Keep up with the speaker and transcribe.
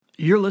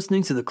You're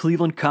listening to the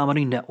Cleveland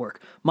Comedy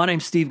Network. My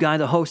name's Steve Guy,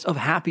 the host of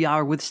Happy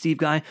Hour with Steve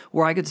Guy,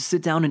 where I get to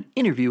sit down and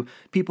interview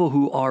people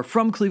who are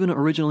from Cleveland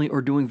originally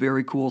or doing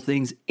very cool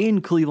things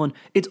in Cleveland.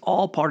 It's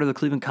all part of the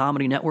Cleveland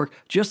Comedy Network,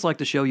 just like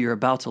the show you're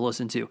about to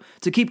listen to.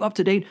 To keep up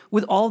to date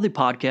with all the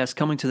podcasts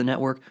coming to the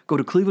network, go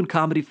to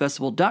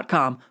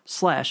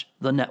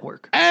clevelandcomedyfestival.com/the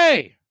network.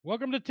 Hey,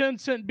 welcome to 10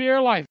 Cent Beer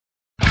Life.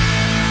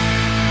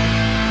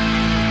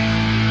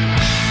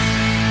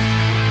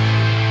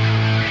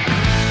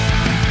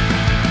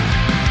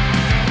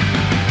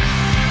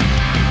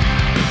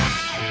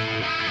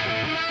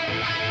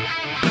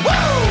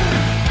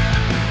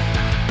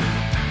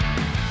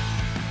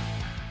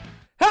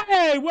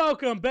 Hey,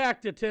 welcome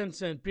back to 10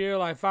 Cent Beer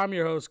Life. I'm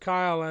your host,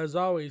 Kyle, as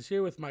always,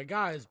 here with my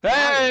guys.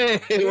 Hey,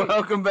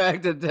 welcome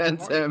back to 10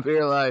 Cent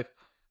Beer Life.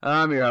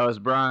 I'm your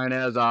host, Brian,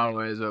 as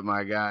always, with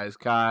my guys,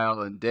 Kyle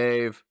and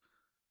Dave.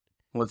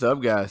 What's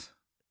up, guys?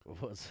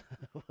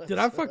 Did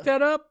I fuck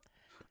that up?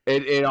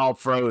 It all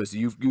froze.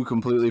 You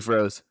completely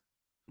froze.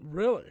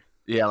 Really?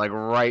 Yeah, like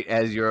right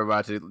as you were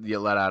about to get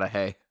let out of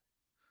hay.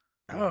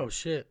 Oh,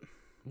 shit.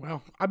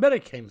 Well, I bet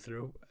it came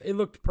through. It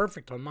looked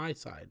perfect on my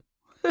side.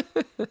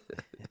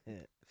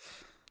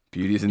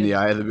 Beauty's in the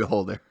eye of the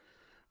beholder.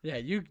 Yeah,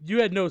 you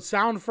had no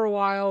sound for a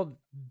while.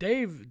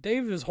 Dave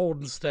is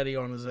holding steady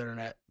on his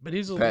internet, but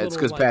he's It's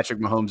because Patrick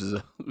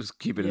Mahomes was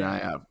keeping an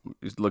eye out.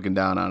 He's looking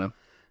down on him.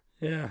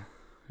 Yeah.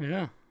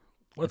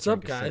 What's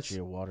up, guys?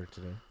 You water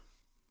today.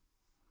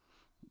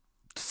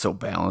 So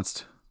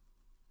balanced.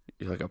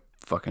 You're like a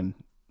fucking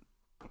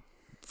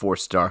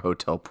 4-star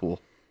hotel pool.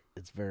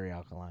 It's very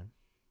alkaline.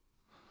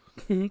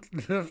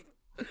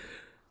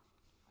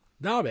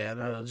 No,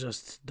 man,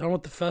 just done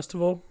with the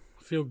festival.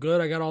 Feel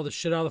good. I got all the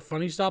shit out of the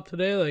funny stop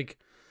today. Like,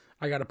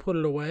 I got to put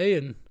it away,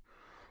 and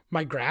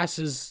my grass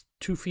is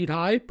 2 feet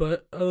high,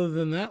 but other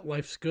than that,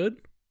 life's good.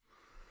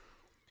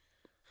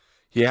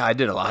 Yeah, I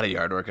did a lot of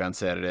yard work on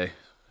Saturday.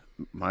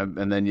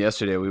 And then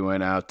yesterday we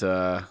went out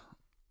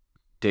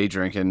day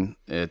drinking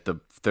at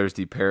the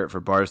Thirsty Parrot for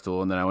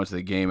Barstool, and then I went to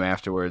the game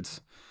afterwards.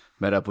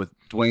 Met up with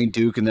Dwayne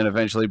Duke and then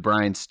eventually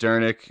Brian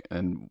Sternick,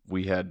 and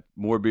we had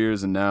more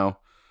beers, and now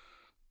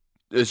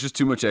it's just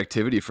too much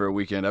activity for a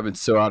weekend. I've been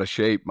so out of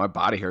shape. My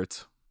body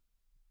hurts.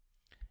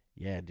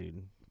 Yeah,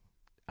 dude.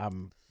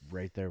 I'm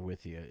right there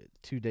with you.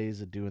 2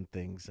 days of doing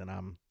things, and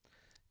I'm,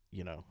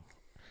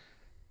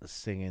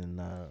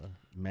 singing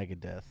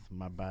Megadeth.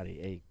 My body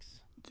aches.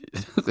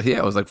 Yeah,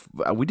 it was like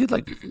we did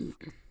like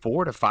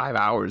 4 to 5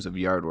 hours of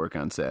yard work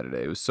on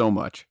Saturday. It was so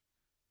much.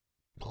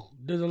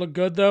 Does it look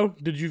good, though?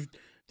 Did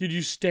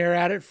you stare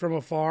at it from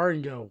afar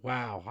and go,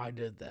 wow, I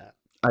did that?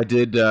 I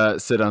did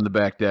sit on the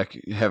back deck,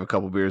 have a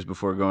couple beers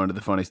before going to the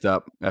funny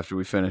stop after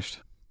we finished.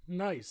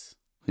 Nice.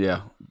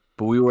 Yeah,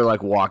 but we were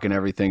like walking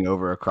everything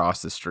over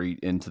across the street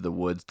into the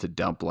woods to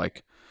dump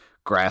like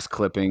grass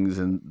clippings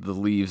and the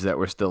leaves that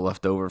were still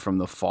left over from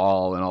the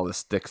fall and all the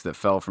sticks that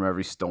fell from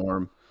every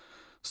storm.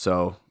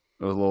 So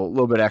it was a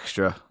little bit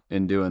extra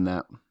in doing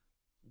that.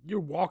 You're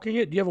walking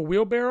it? Do you have a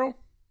wheelbarrow?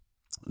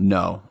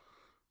 No.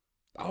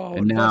 Oh,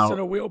 and less than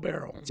a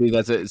wheelbarrow. See,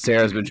 that's it.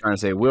 Sarah's been trying to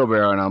say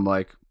wheelbarrow, and I'm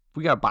like,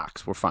 we got a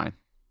box. We're fine.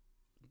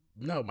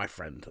 No, my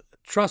friend.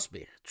 Trust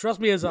me. Trust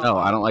me as a... No,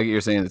 I don't like it.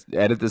 You're saying this.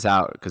 Edit this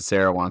out because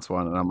Sarah wants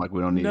one, and I'm like,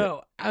 we don't need it.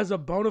 No, as a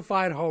bona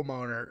fide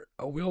homeowner,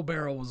 a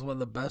wheelbarrow was one of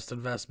the best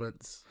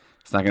investments.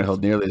 It's not going to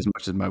hold nearly as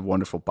much as my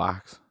wonderful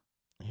box.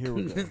 Here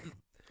we go.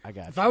 I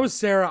got If I was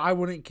Sarah, I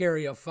wouldn't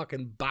carry a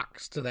fucking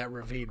box to that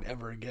ravine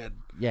ever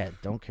again. Yeah,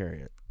 don't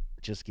carry it.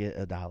 Just get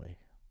a dolly.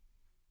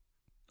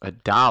 A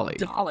dolly?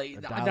 Dolly.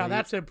 Now,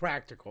 that's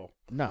impractical.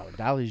 No, a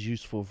dolly's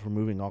useful for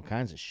moving all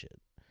kinds of shit.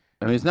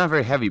 I mean, it's not a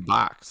very heavy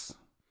box.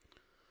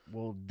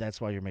 Well,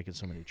 that's why you're making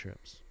so many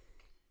trips.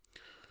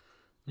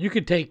 You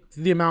could take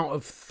the amount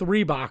of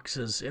 3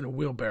 boxes in a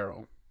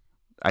wheelbarrow.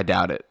 I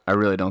doubt it. I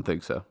really don't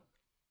think so.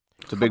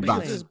 It's a big How big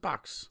box. is this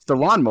box? It's the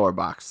lawnmower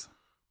box.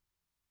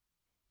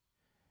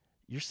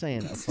 You're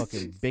saying a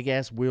fucking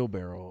big-ass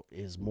wheelbarrow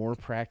is more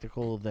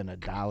practical than a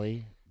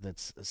dolly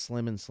that's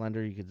slim and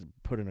slender you could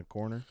put in a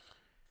corner?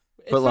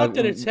 It's not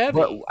that it's heavy.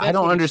 But I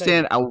don't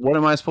understand. What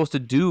am I supposed to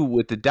do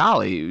with the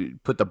dolly?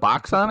 Put the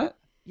box on it?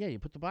 Yeah, you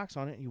put the box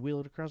on it and you wheel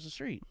it across the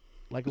street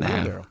like a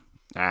wheelbarrow.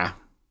 I'll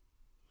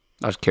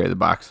just carry the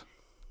box.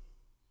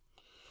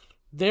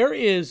 There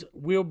is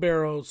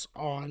wheelbarrows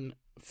on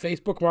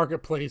Facebook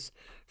Marketplace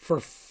for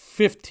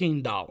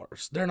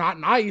 $15. They're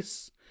not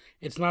nice.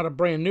 It's not a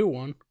brand new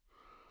one.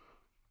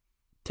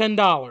 $10.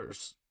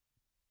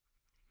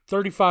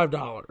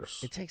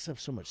 $35. It takes up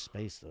so much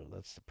space, though.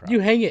 That's the problem. You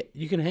hang it.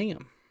 You can hang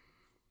them.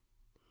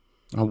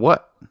 On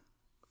what?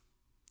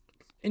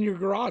 In your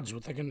garage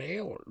with like a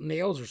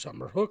nails or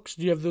something, or hooks.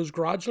 Do you have those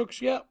garage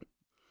hooks yet?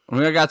 I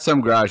mean, I got some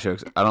garage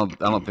hooks. I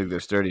don't think they're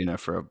sturdy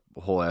enough for a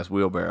whole ass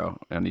wheelbarrow,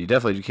 and you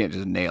can't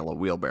just nail a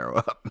wheelbarrow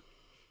up.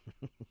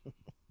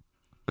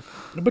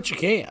 But you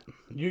can.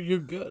 You're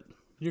good.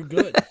 You're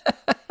good.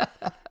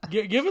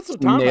 Give it some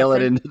time. Nail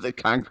it into the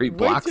concrete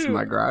blocks in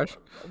my garage.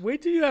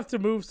 Wait till you have to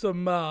move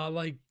some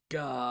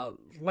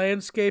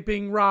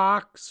landscaping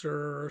rocks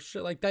or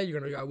shit like that. You're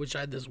gonna go, I wish I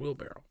had this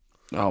wheelbarrow.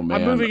 Oh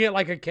man, I'm moving it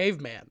like a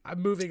caveman.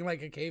 I'm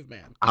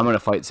gonna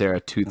fight Sarah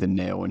tooth and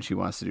nail when she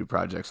wants to do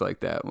projects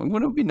like that.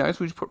 Wouldn't it be nice if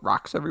we just put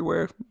rocks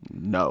everywhere?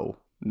 No,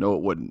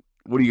 it wouldn't.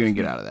 What are you gonna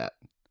get out of that?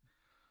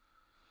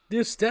 The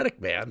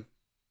aesthetic, man.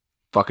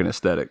 Fucking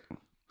aesthetic.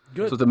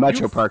 Good. That's what the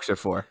metro parks are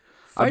for.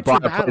 I Fight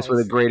bought your a place with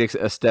a great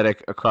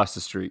aesthetic across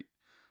the street.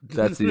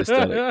 That's the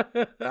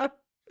aesthetic.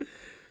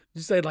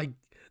 You say like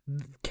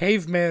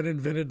caveman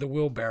invented the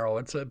wheelbarrow.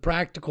 It's a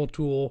practical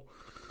tool.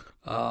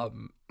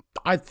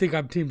 I think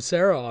I'm Team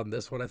Sarah on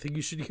this one. I think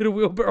you should get a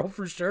wheelbarrow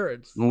for sure.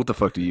 What the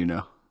fuck do you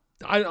know?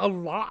 A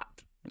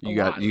lot. You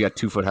got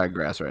 2 foot high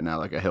grass right now,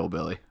 like a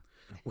hillbilly.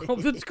 Well,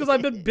 that's because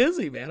I've been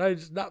busy, man. I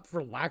just not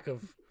for lack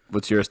of.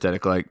 What's your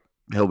aesthetic like?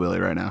 Hillbilly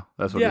right now.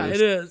 That's what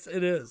it is.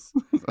 It is.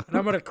 And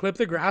I'm gonna clip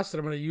the grass and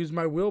I'm gonna use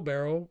my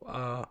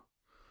wheelbarrow.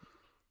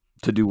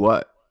 To do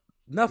what?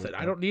 Nothing.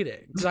 I don't need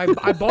it. 'Cause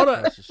I bought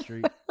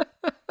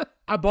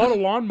I bought a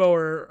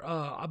lawnmower.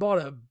 I bought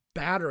a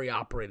battery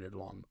operated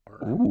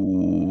lawnmower.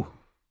 Ooh.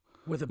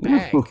 With a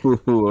bag.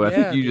 Ooh, I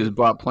think you just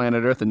bought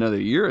Planet Earth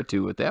another year or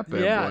two with that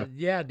bad boy.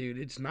 Yeah, dude.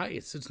 It's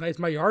nice. It's nice.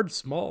 My yard's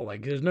small.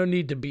 Like, there's no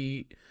need to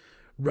be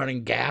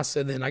running gas.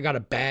 And then I got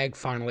a bag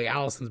finally.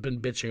 Allison's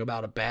been bitching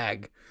about a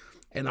bag.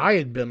 And I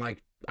had been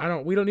like,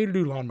 we don't need to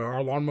do lawnmower.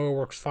 Our lawnmower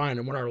works fine.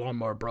 And when our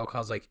lawnmower broke, I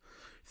was like,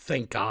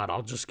 thank God,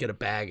 I'll just get a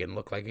bag and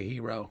look like a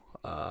hero.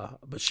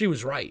 But she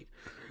was right.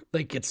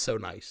 Like, it's so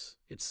nice.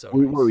 It's so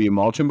nice. Were you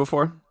mulching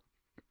before?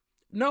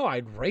 No,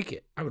 I'd rake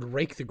it. I would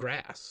rake the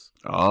grass.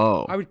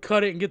 Oh. I would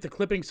cut it and get the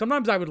clippings.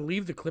 Sometimes I would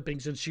leave the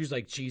clippings and she was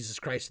like, Jesus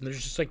Christ. And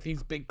there's just like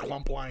these big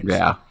clump lines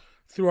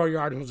through our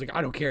yard. And I was like,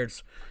 I don't care.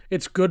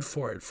 It's good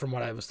for it from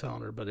what I was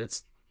telling her, but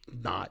it's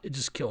not. It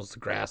just kills the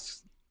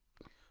grass.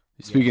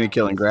 Speaking of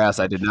killing grass,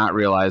 I did not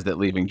realize that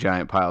leaving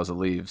giant piles of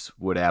leaves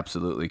would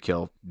absolutely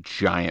kill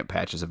giant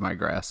patches of my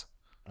grass.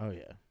 Oh,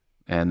 yeah.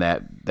 And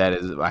that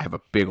is, I have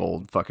a big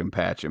old fucking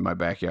patch in my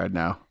backyard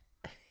now.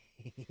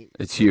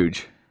 It's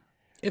huge.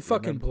 It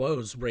fucking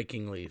blows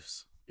raking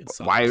leaves. It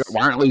sucks. Why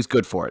aren't leaves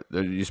good for it?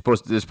 They're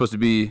supposed to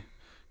be,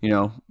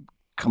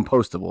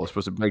 compostable. It's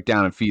supposed to break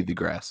down and feed the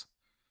grass.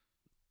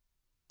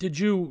 Did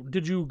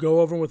you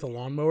go over with a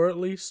lawnmower at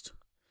least?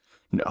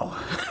 No,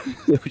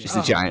 it was just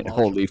a giant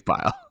whole leaf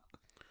pile.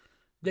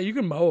 Yeah, you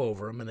can mow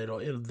over them and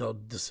they'll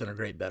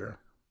disintegrate better.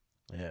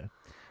 Yeah.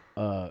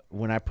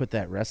 When I put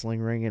that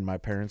wrestling ring in my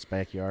parents'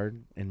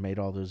 backyard and made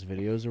all those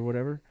videos or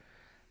whatever,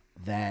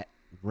 that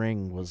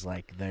ring was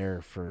like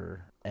there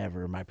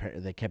forever.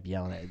 They kept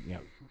yelling at it,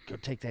 go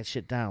take that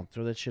shit down,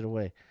 throw that shit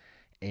away.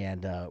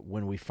 And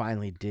when we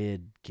finally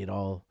did get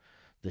all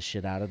the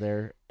shit out of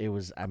there, it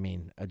was,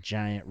 a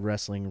giant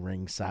wrestling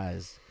ring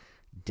size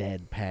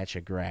dead patch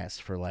of grass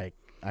for like,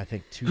 I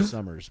think 2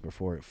 summers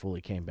before it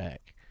fully came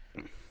back.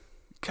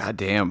 God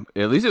damn.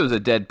 At least it was a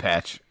dead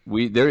patch.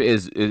 It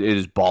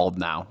is bald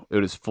now.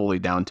 It is fully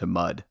down to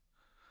mud.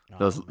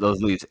 Those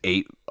leaves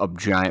ate a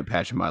giant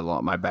patch of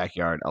my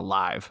backyard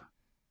alive.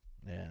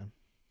 Yeah.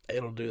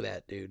 It'll do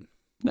that, dude.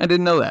 I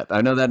didn't know that.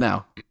 I know that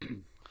now.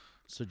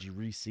 So did you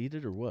reseed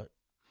it or what?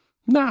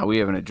 No, we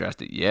haven't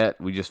addressed it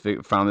yet. We just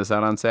found this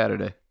out on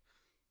Saturday.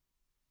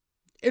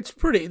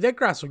 That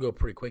grass will go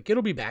pretty quick.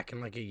 It'll be back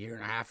in like a year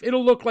and a half.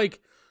 It'll look like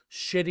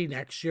shitty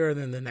next year,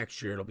 and then the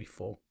next year it'll be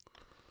full.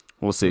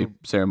 We'll see.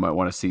 Sarah might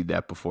want to seed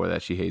that before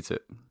that. She hates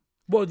it.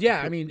 Well,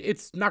 yeah,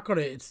 it's not going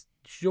to,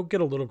 you'll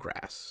get a little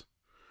grass.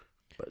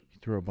 But you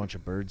throw a bunch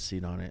of bird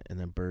seed on it, and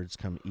then birds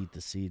come eat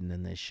the seed, and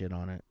then they shit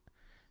on it,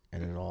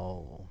 and it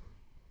all...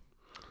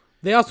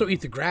 They also eat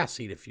the grass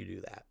seed if you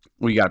do that.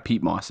 Well, you got to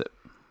peat moss it.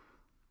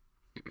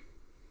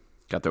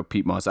 Got the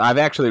peat moss. I've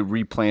actually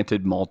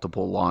replanted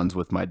multiple lawns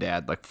with my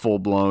dad, like full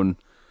blown,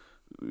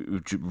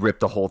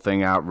 ripped the whole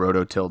thing out,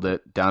 rototilled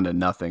it down to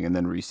nothing, and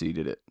then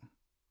reseeded it.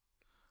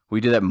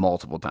 We did that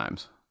multiple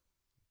times.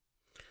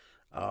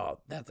 Oh,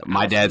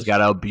 my dad's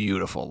got a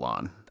beautiful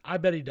lawn. I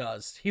bet he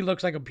does. He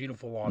looks like a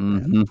beautiful lawn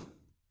man.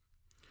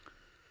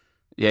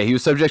 Yeah, he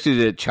was subjected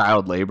to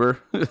child labor.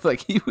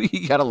 Like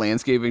he got a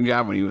landscaping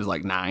job when he was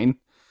like 9,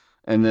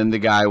 and then the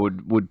guy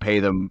would pay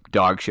them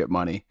dog shit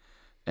money,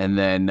 and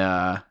then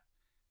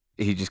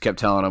he just kept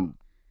telling him,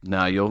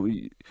 "No, you'll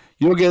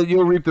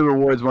reap the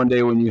rewards one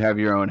day when you have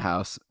your own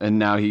house." And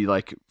now he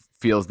like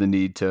feels the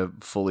need to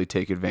fully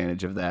take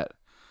advantage of that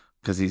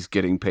because he's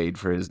getting paid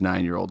for his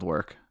 9-year-old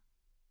work.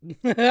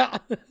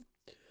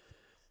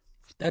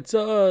 That's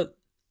how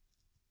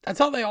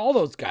all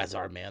those guys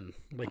are, man.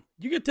 Like,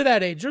 you get to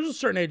that age, there's a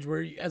certain age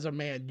where, as a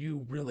man,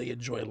 you really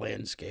enjoy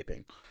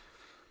landscaping.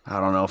 I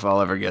don't know if I'll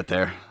ever get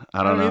there.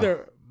 I don't know.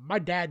 Either. My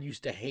dad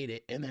used to hate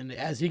it, and then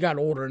as he got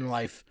older in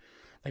life,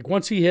 like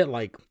once he hit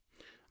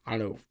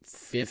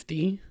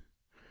 50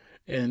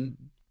 and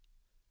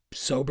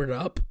sobered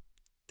up,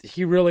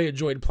 he really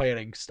enjoyed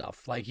planting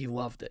stuff. Like, he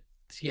loved it.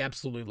 He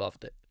absolutely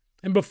loved it.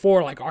 And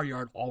before, like, our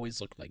yard always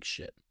looked like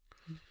shit.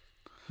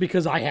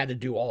 Because I had to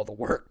do all the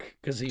work.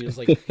 Because he was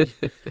like,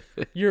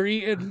 "You're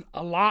eating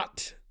a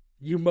lot.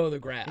 You mow the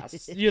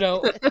grass."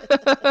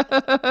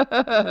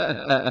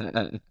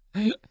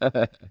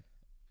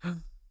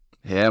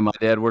 Yeah, my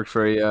dad worked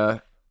for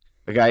a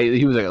A guy,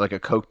 he was like a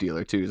coke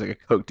dealer too. He was like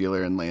a coke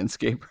dealer and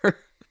landscaper.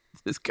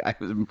 This guy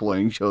was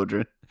employing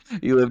children.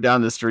 He lived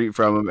down the street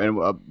from him, and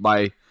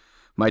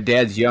my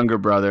dad's younger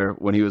brother,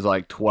 when he was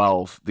like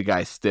 12, the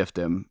guy stiffed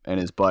him and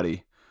his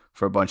buddy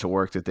for a bunch of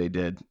work that they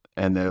did,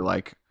 and they're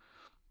like,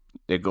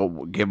 they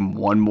go give him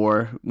one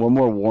more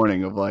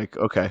warning of like,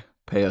 okay,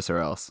 pay us or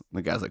else. And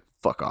the guy's like,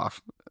 fuck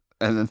off.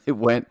 And then they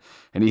went,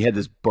 and he had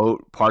this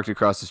boat parked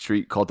across the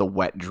street called the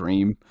Wet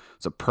Dream.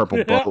 It's a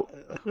purple boat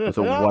with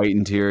a white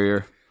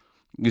interior.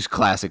 Just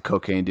classic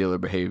cocaine dealer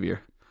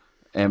behavior.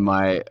 And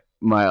my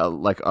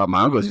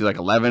uncle, he was like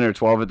 11 or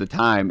 12 at the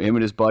time. Him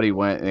and his buddy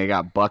went, and they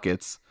got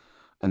buckets,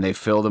 and they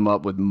filled them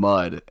up with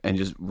mud and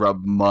just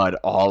rubbed mud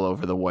all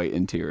over the white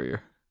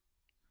interior.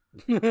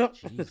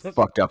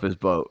 Fucked up his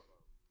boat.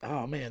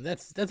 Oh man,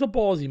 that's a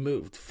ballsy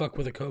move to fuck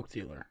with a coke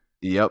dealer.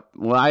 Yep.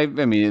 Well, I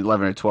mean,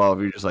 11 or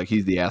 12, you're just like,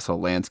 he's the asshole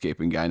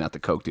landscaping guy, not the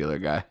coke dealer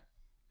guy.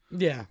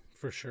 Yeah,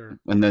 for sure.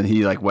 And then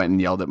he like went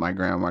and yelled at my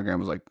grandma. My grandma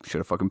was like, should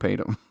have fucking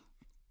paid him.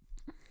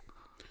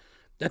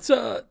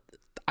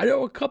 I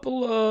know a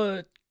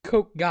couple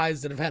coke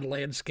guys that have had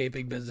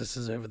landscaping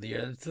businesses over the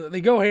years.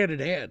 They go hand in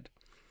hand.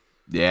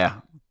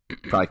 Yeah.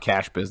 Probably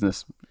cash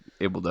business.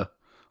 Able to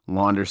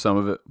launder some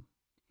of it.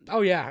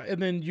 Oh yeah,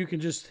 and then you can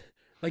just,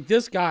 like,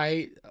 this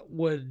guy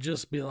would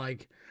just be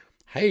like,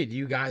 hey, do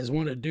you guys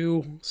want to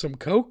do some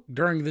coke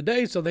during the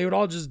day? So they would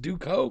all just do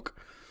coke.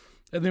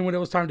 And then when it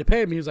was time to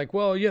pay him, he was like,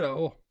 well,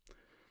 you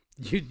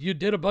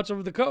did a bunch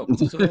of the coke.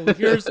 So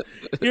here's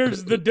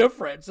the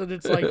difference. And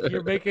it's like,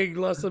 you're making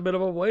less than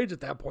minimum wage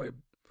at that point.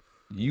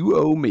 You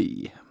owe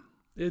me.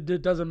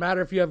 It doesn't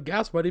matter if you have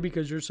gas money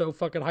because you're so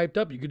fucking hyped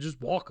up. You could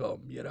just walk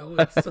home,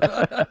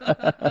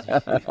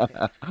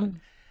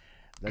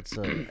 That's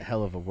a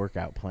hell of a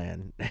workout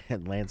plan.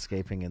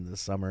 Landscaping in the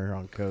summer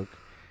on coke.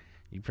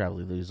 You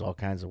probably lose all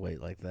kinds of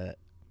weight like that.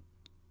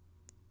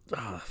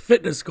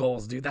 Fitness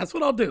goals, dude. That's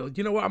what I'll do.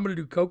 You know what? I'm going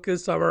to do coke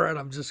this summer, and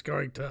I'm just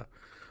going to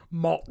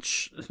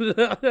mulch.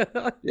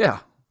 Yeah.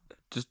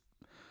 Just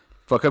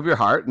fuck up your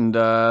heart, and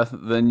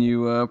then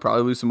you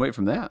probably lose some weight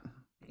from that.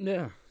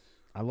 Yeah.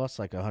 I lost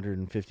like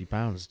 150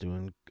 pounds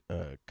doing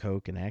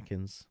coke and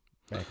Atkins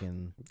back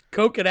in...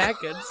 Coke and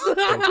Atkins.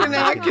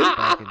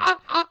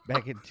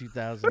 Back in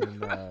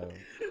 2000.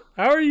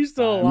 How are you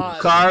still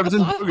alive?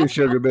 Carbs and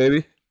sugar,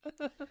 baby.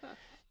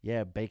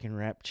 Yeah, bacon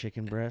wrapped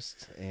chicken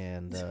breast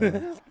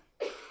and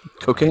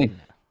cocaine.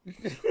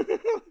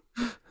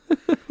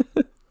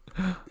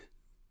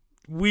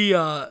 We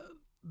for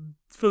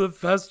the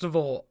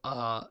festival,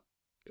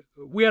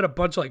 we had a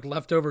bunch of like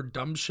leftover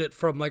dumb shit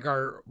from like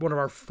one of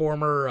our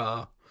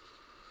former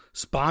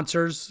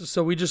sponsors.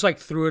 So we just like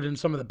threw it in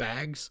some of the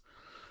bags.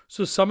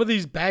 So some of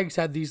these bags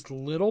had these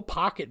little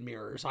pocket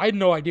mirrors. I had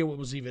no idea what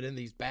was even in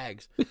these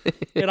bags.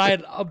 And I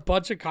had a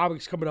bunch of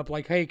comics coming up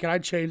like, hey, can I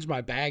change my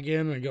bag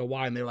in? And I go,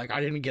 why? And they're like,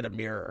 I didn't get a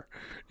mirror.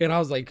 And I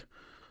was like,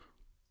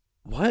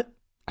 what?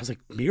 I was like,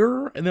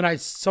 mirror? And then I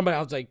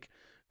was like,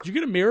 did you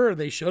get a mirror? And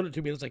they showed it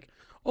to me. I was like,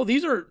 oh,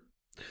 these are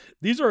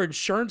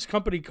insurance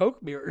company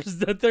Coke mirrors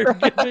that they're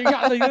giving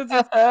out.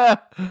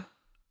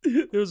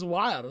 It was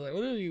wild. I was like,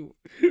 what are you?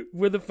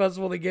 We're the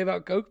festival that gave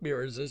out Coke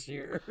mirrors this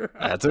year.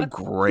 That's a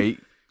great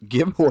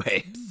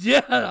giveaway.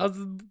 Yeah, I was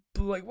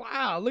like,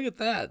 wow, look at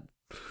that.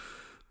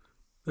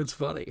 That's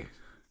funny.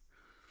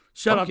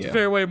 Shout out to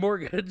Fairway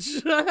Mortgage.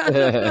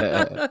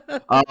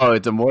 Oh,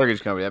 it's a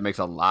mortgage company. That makes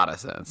a lot of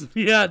sense.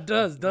 Yeah, it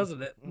does,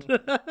 doesn't it?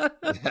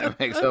 That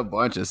makes a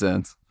bunch of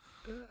sense.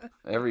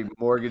 Every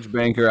mortgage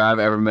banker I've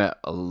ever met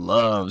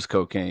loves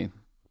cocaine.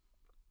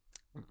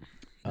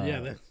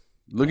 Yeah.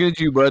 Looking at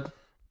you, bud.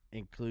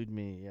 Include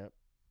me, yep.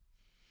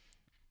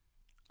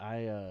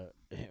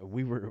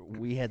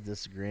 We had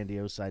this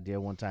grandiose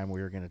idea one time.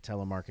 We were going to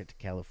telemarket to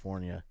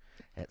California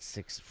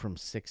from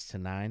 6 to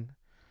 9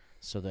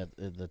 so that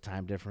the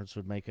time difference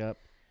would make up.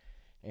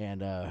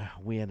 And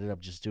we ended up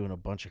just doing a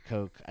bunch of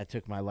coke. I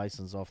took my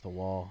license off the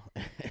wall.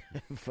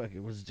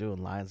 Fucking was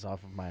doing lines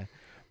off of my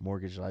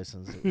mortgage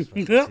license. It was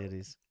fucking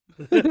titties.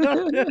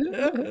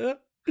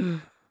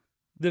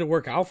 Did it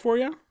work out for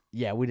you?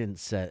 Yeah, we didn't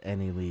set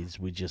any leads.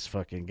 We just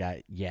fucking got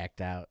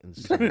yacked out and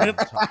started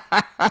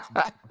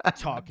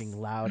talking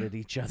loud at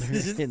each other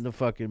in the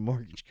fucking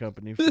mortgage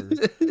company for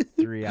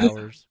 3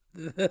 hours.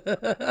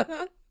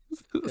 Oh,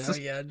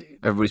 yeah, dude.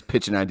 Everybody's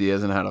pitching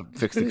ideas on how to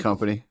fix the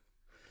company.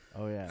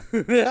 Oh, yeah.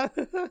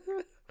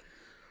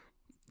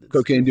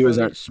 Cocaine doers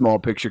aren't small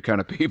picture kind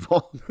of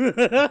people.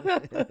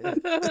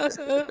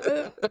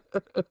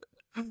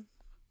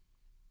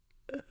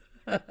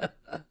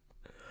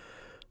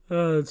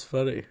 Oh, that's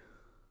funny.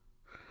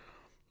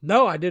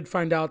 No, I did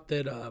find out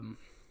that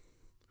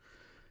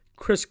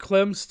Chris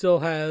Clem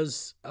still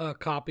has a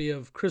copy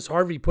of Chris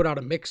Harvey put out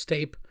a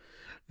mixtape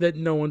that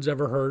no one's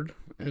ever heard,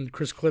 and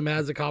Chris Clem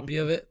has a copy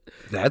of it.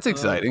 That's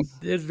exciting.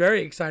 It's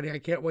very exciting. I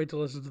can't wait to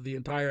listen to the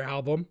entire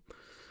album.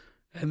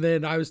 And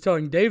then I was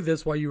telling Dave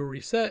this while you were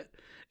reset,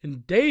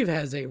 and Dave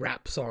has a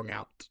rap song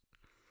out.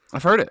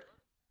 I've heard it.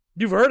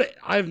 You've heard it.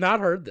 I have not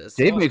heard this.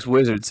 Dave makes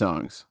wizard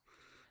songs.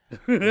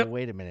 Well,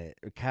 wait a minute.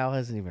 Kyle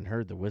hasn't even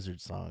heard the Wizard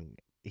song.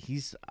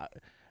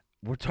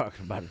 We're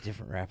talking about a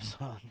different rap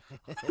song.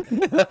 We're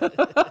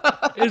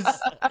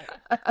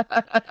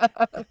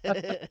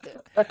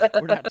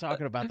not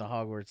talking about the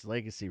Hogwarts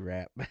Legacy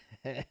rap.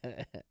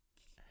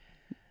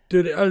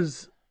 Dude,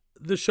 is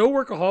the show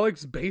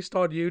Workaholics based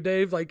on you,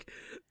 Dave? Like,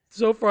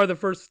 so far, the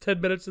first 10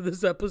 minutes of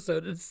this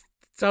episode, it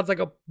sounds like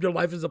your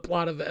life is a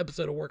plot of an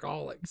episode of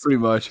Workaholics. Pretty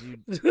much.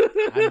 Dude,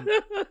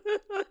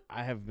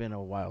 I have been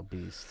a wild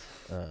beast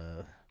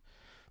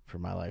for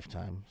my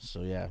lifetime.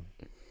 So yeah,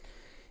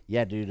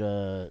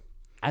 dude.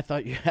 I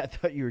thought you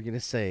were gonna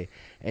say,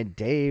 and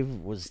Dave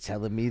was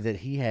telling me that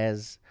he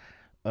has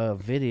a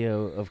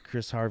video of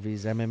Chris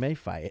Harvey's MMA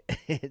fight,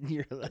 and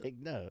you're like,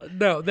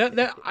 no,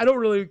 that I don't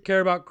really care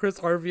about Chris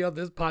Harvey on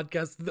this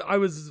podcast. I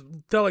was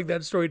telling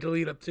that story to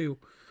lead up to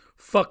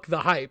 "Fuck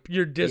the Hype,"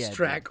 your diss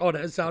track on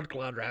a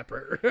SoundCloud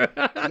rapper.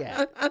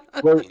 Yeah.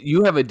 Well,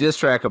 you have a diss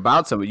track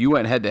about somebody. You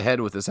went head to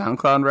head with a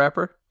SoundCloud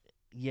rapper.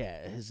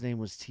 Yeah, his name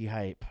was T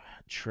Hype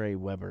Trey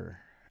Weber,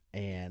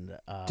 and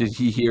Did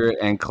he hear it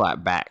and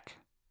clap back?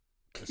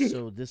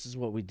 So this is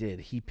what we did.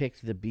 He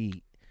picked the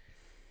beat.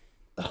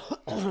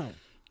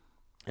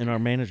 And our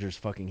managers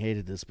fucking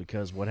hated this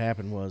because what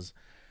happened was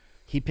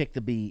he picked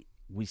the beat,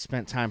 we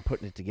spent time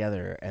putting it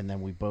together, and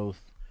then we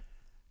both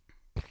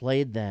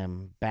played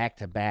them back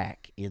to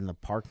back in the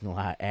parking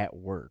lot at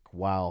work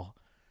while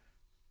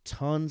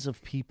tons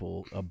of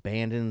people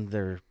abandoned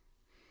their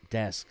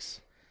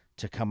desks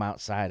to come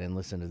outside and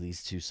listen to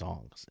these two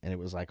songs. And it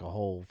was like a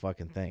whole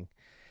fucking thing.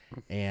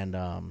 And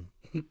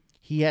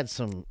he had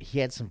some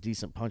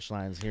decent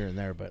punchlines here and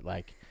there, but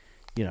like,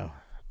 you know,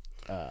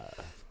 I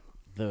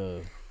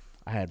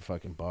had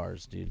fucking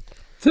bars, dude.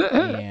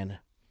 And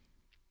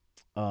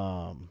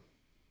I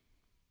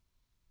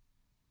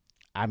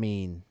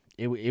mean,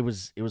 it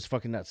was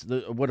fucking nuts.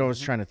 What I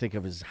was trying to think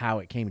of is how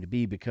it came to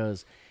be,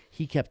 because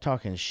he kept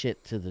talking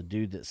shit to the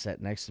dude that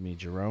sat next to me,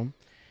 Jerome,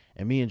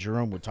 and me and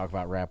Jerome would talk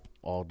about rap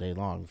all day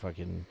long.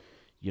 Fucking,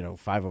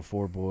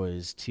 504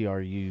 Boys,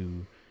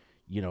 TRU,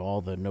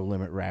 all the No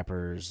Limit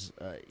rappers,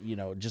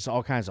 just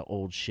all kinds of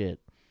old shit.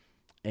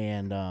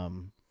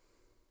 And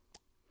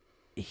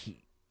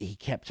he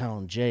kept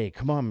telling Jay,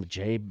 "Come on,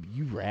 Jay,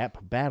 you rap,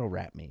 battle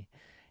rap me."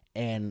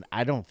 And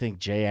I don't think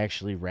Jay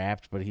actually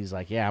rapped, but he's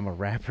like, "Yeah, I'm a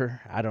rapper."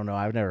 I don't know.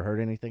 I've never heard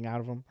anything out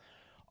of him.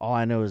 All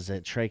I know is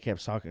that Trey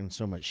kept talking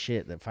so much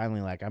shit that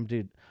finally,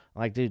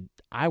 dude,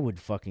 I would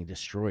fucking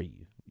destroy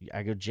you.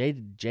 I go, Jay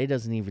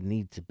doesn't even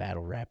need to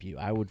battle rap you.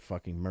 I would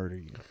fucking murder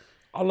you.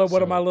 I'll let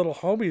one of my little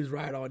homies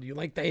ride on you.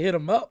 Like, they hit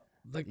him up.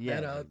 Like,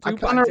 yeah, that. I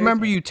kind of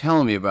remember you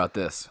telling me about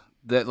this.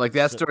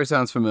 That story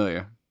sounds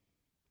familiar.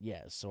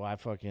 Yeah, so I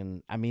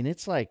mean,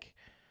 it's like,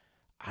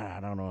 I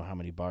don't know how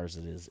many bars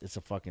it is. It's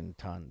a fucking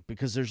ton,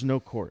 because there's no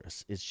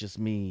chorus. It's just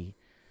me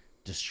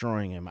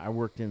destroying him. I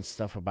worked in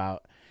stuff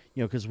about,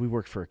 because we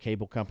worked for a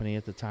cable company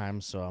at the time.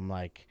 So I'm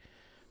like,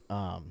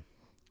 I'm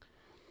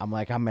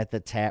at the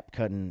tap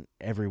cutting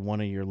every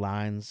one of your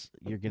lines.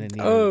 You're going to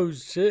need,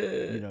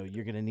 shit.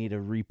 You're going to need a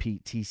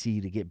repeat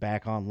TC to get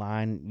back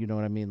online. You know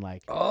what I mean?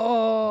 Like,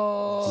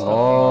 stuff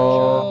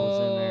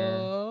was in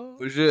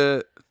there.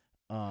 Shit.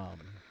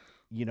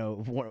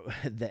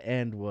 The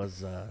end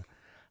was,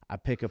 I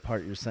pick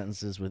apart your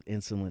sentences with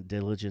insolent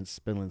diligence,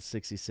 spilling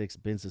 66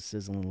 bins of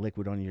sizzling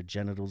liquid on your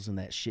genitals, and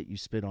that shit you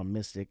spit on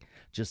Mystic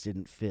just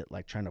didn't fit,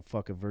 like trying to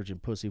fuck a virgin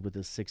pussy with a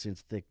 6-inch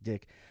thick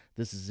dick.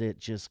 This is it,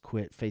 just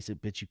quit. Face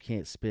it, bitch, you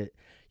can't spit.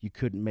 You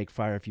couldn't make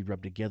fire if you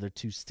rubbed together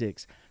 2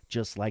 sticks.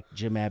 Just like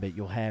Jim Abbott,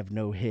 you'll have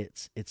no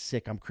hits. It's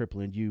sick, I'm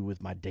crippling you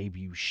with my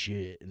debut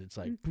shit. And it's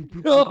like,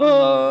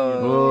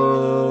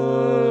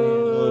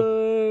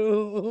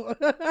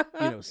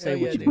 say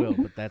what you will,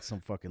 but that's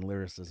some fucking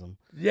lyricism.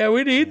 Yeah,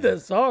 we need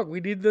this song. I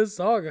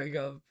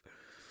go,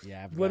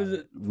 yeah. What is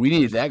it? We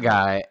need that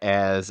guy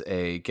as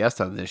a guest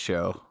on this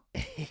show.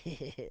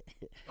 And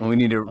we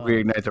need to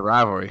reignite the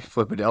rivalry,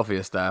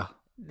 Flipadelphia style.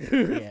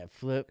 Yeah,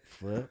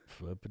 Flipadelphia.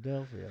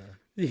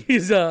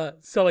 He's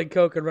selling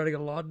coke and running a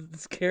lawn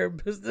care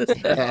business.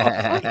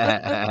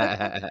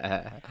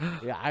 Yeah,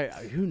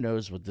 who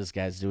knows what this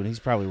guy's doing? He's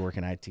probably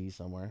working IT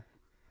somewhere.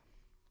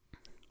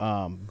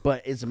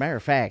 But as a matter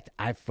of fact,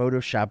 I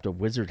photoshopped a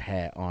wizard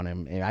hat on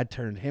him, and I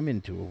turned him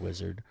into a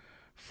wizard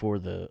for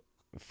the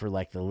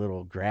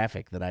little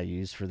graphic that I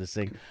used for this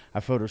thing. I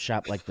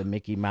photoshopped like the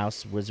Mickey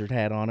Mouse wizard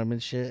hat on him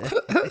and shit.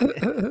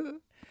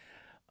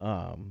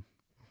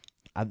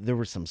 There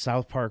were some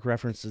South Park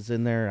references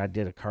in there. I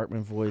did a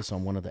Cartman voice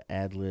on one of the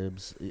ad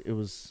libs. It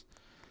was,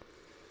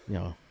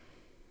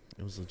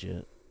 it was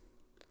legit.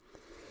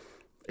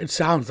 It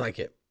sounds like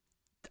it.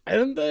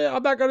 And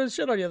I'm not gonna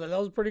shit on you. That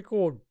was pretty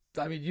cool.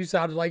 I mean, you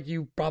sounded like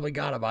you probably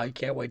got him. I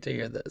can't wait to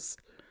hear this.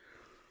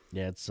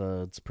 Yeah,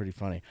 it's pretty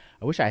funny.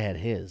 I wish I had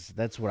his.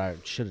 That's what I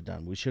should have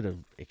done. We should have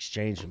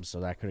exchanged them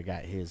so that I could have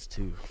got his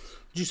too.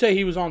 Did you say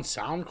he was on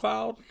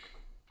SoundCloud?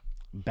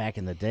 Back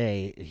in the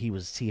day, he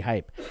was T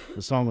Hype.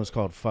 The song was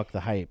called "Fuck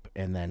the Hype,"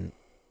 and then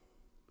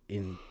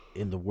in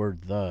the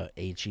word "the"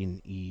 H and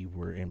E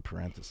were in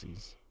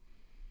parentheses.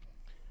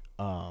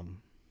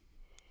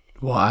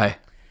 Why?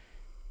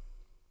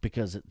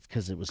 Because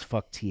it was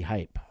 "Fuck T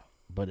Hype,"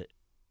 but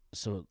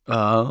So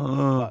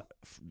Oh,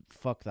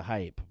 fuck the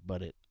hype,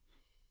 but it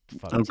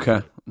fucked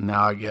okay. T-Hype.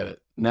 Now I get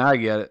it. Now I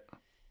get it.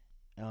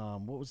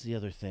 What was the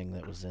other thing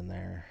that was in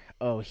there?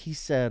 Oh, he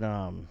said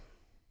one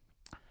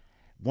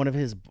of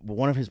his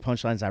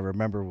punchlines I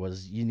remember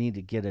was, "You need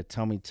to get a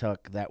tummy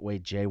tuck, that way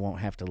Jay won't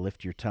have to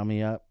lift your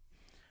tummy up,"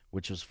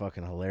 which was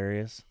fucking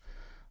hilarious.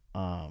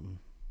 I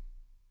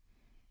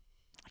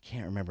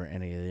can't remember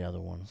any of the other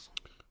ones.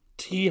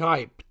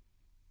 T-Hype.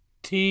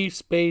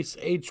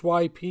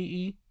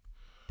 T_HYPE.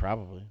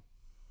 Probably.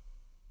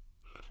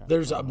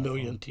 There's a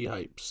million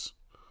T-Hypes.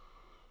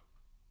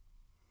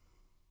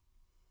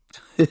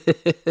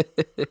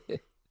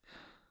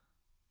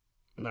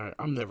 All right,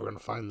 I'm never gonna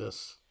find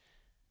this.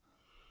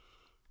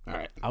 All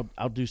right.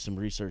 I'll do some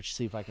research,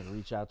 see if I can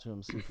reach out to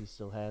him, see if he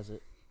still has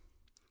it.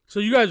 So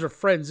you guys are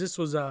friends. This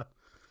was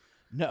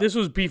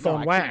beef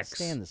on I wax. can't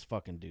stand this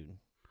fucking dude.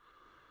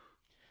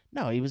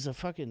 No, he was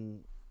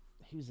an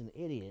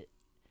idiot,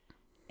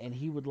 and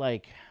he would I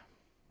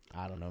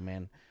don't know,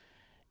 man.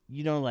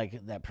 You know,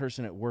 like that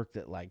person at work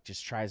that like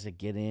just tries to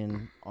get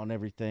in on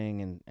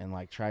everything and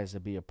like tries to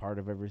be a part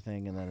of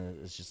everything, and then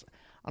it's just,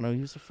 I don't know.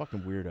 He was a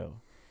fucking weirdo.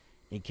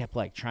 He kept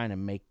like trying to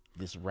make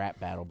this rap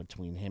battle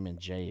between him and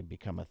Jay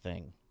become a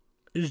thing.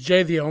 Is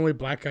Jay the only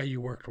black guy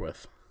you worked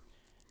with?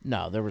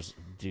 No, there was,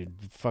 dude,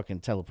 fucking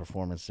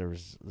Teleperformance. There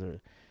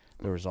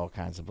was all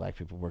kinds of black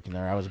people working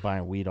there. I was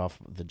buying weed off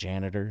the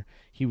janitor.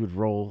 He would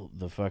roll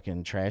the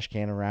fucking trash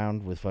can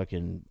around with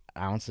fucking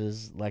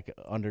ounces, like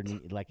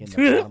underneath, like in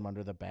the bottom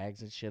under the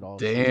bags and shit. All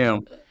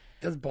Damn.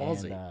 That's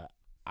ballsy. And,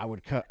 I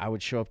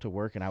would show up to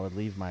work and I would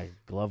leave my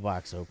glove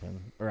box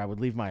open, or I would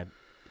leave my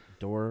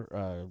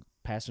door,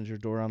 passenger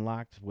door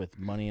unlocked with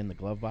money in the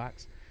glove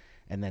box,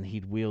 and then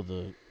he'd wheel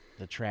the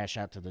trash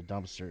out to the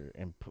dumpster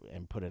and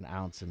put an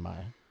ounce in my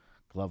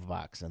glove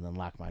box and then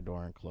lock my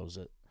door and close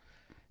it.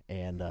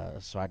 And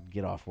so I'd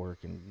get off work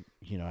and,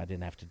 you know, I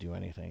didn't have to do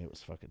anything. It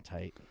was fucking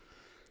tight.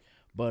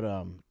 But,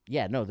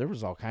 yeah, no, there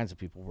was all kinds of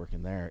people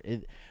working there.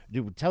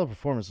 Dude,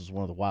 Teleperformance was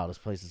one of the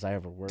wildest places I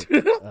ever worked.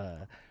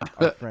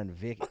 Our friend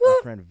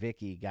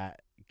Vicky got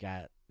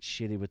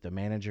shitty with the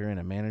manager in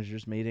a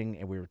manager's meeting,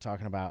 and we were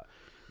talking about,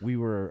 we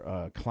were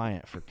a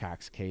client for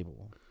Cox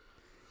Cable.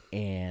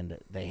 And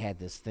they had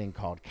this thing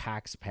called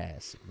Cox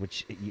Pass,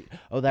 which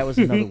that was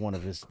another one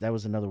of his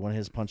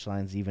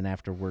punchlines. Even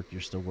after work,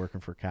 you're still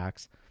working for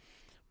Cox.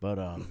 But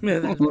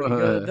Man, that's pretty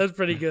good. That's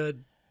pretty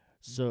good.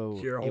 So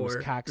You're a it was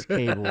whore. Cox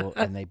Cable,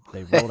 and they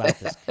rolled out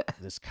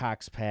this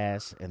Cox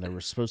Pass, and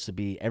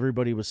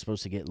everybody was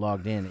supposed to get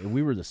logged in, and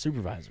we were the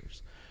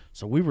supervisors,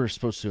 so we were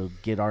supposed to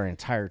get our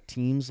entire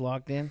teams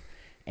logged in,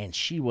 and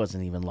she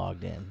wasn't even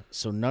logged in,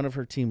 so none of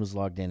her team was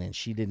logged in, and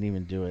she didn't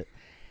even do it.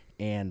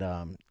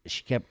 And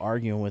she kept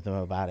arguing with him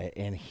about it,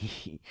 and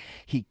he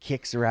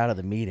kicks her out of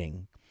the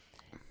meeting.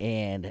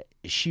 And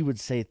she would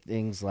say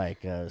things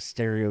like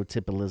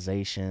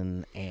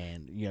stereotypization,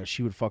 and, you know,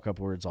 she would fuck up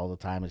words all the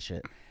time and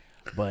shit.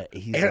 But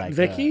he's Aunt like,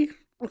 Vicky?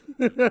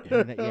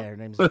 her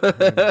name's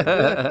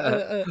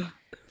and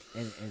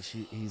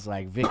he's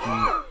like, Vicky,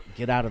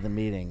 get out of the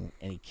meeting.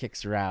 And he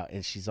kicks her out,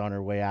 and she's on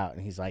her way out.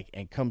 And he's like,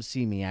 and come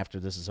see me after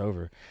this is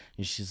over.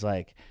 And she's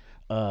like,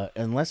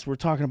 unless we're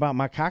talking about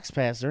my Cox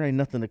Pass, there ain't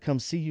nothing to come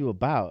see you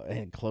about.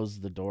 And closes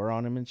the door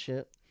on him and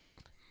shit.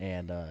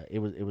 And it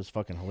was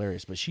fucking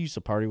hilarious. But she used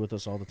to party with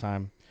us all the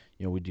time.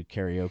 You know, we'd do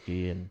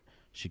karaoke, and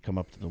she'd come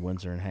up to the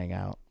Windsor and hang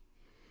out.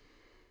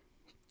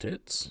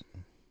 Tits.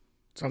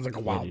 Sounds like a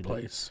wild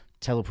place.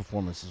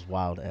 Teleperformance is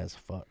wild as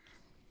fuck.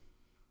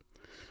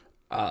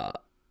 That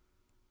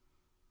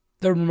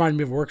reminded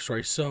me of a work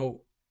story.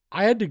 So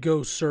I had to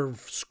go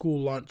serve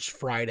school lunch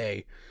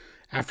Friday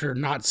after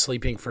not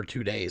sleeping for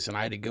 2 days, and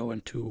I had to go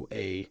into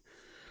a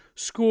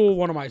school.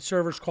 One of my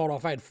servers called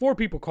off. I had 4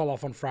 people call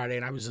off on Friday,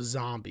 and I was a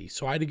zombie.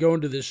 So I had to go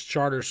into this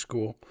charter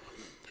school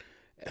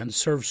and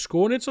serve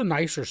school, and it's a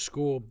nicer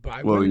school.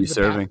 But What were you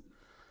serving?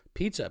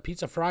 Pizza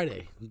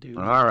Friday, dude.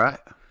 All right.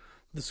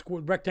 The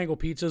rectangle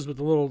pizzas with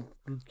the little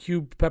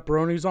cube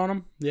pepperonis on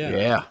them. Yeah.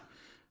 Yeah.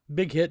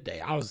 Big hit day.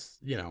 I was,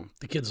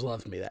 the kids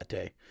loved me that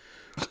day.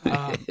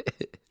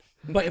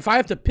 But if I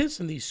have to piss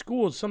in these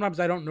schools, sometimes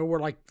I don't know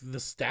where, like, the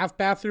staff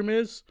bathroom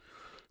is.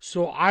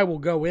 So I will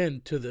go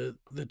into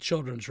the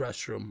children's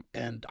restroom,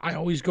 and I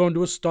always go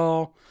into a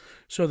stall.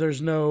 So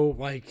there's no,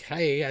 like,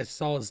 hey, I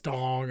saw his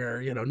dong,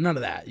 or, none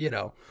of that,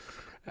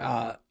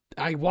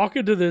 I walk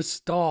into this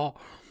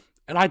stall,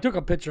 and I took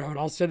a picture of it.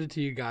 I'll send it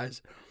to you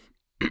guys.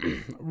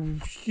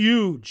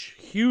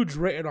 huge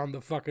written on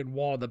the fucking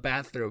wall of the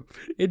bathroom.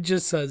 It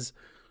just says,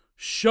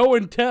 show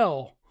and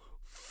tell,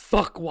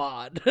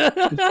 fuckwad.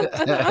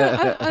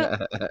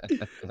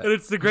 And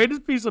it's the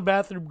greatest piece of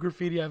bathroom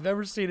graffiti I've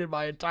ever seen in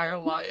my entire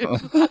life.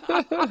 And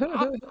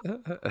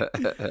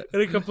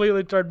it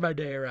completely turned my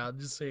day around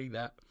just seeing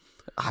that.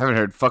 I haven't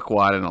heard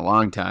fuckwad in a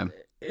long time.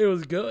 It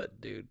was good,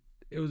 dude.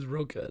 It was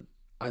real good.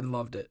 I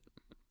loved it.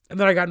 And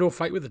then I got into a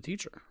fight with a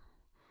teacher.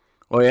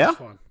 Oh, yeah?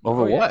 Fun.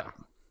 Over what? Yeah.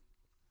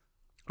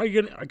 I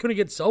couldn't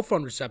get cell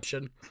phone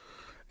reception,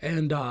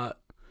 and I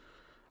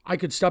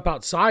could step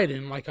outside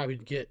and, like, I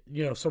would get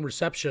some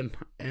reception,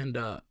 and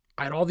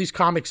I had all these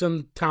comics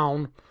in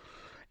town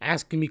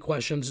asking me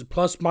questions,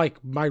 plus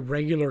my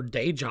regular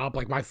day job,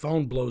 like my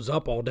phone blows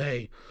up all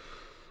day.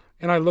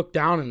 And I looked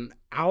down and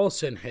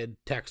Allison had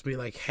texted me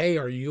like, hey,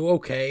 are you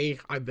okay?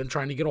 I've been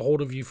trying to get a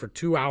hold of you for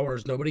 2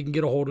 hours. Nobody can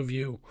get a hold of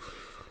you.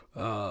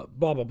 Blah,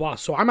 blah, blah.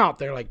 So I'm out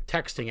there like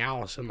texting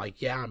Allison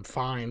like, yeah, I'm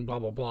fine, blah,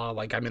 blah, blah.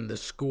 Like I'm in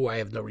this school. I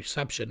have no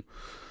reception.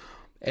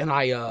 And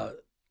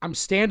I'm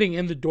standing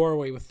in the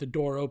doorway with the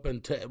door open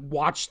to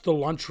watch the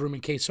lunchroom in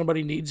case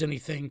somebody needs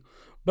anything.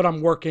 But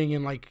I'm working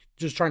and like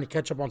just trying to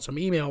catch up on some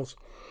emails.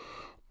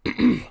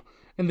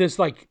 And this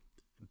like,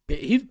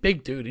 he's a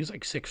big dude. He's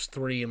like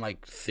 6'3" and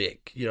like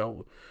thick, you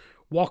know,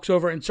 walks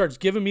over and starts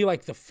giving me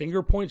like the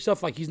finger point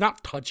stuff. Like he's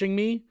not touching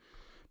me,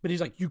 but he's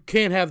like, you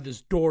can't have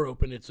this door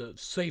open. It's a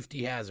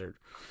safety hazard.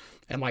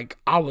 And like,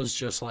 I was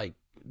just like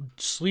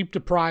sleep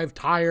deprived,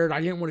 tired.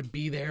 I didn't want to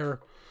be there.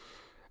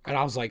 And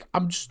I was like,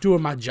 I'm just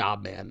doing my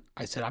job, man.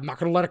 I said, I'm not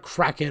going to let a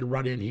crackhead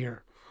run in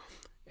here.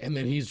 And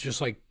then he's just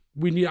like,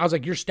 I was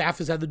like, your staff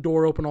has had the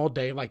door open all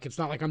day. Like, it's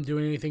not like I'm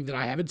doing anything that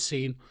I haven't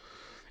seen.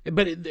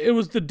 But it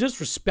was the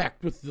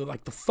disrespect with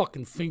the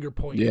fucking finger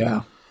point.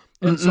 Yeah.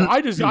 And so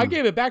I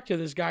gave it back to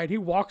this guy and he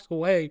walks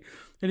away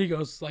and he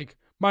goes like,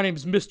 my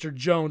name's Mr.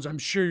 Jones. I'm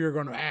sure you're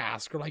going to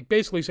ask, or like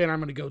basically saying I'm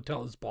going to go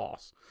tell his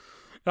boss.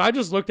 And I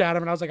just looked at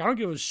him and I was like, I don't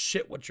give a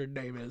shit what your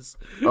name is.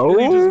 Oh,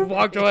 and he just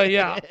walked away.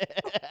 Yeah.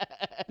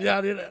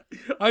 Yeah. Dude,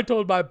 I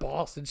told my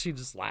boss and she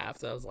just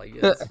laughed. I was like,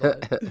 yeah, it's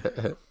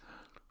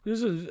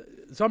fine.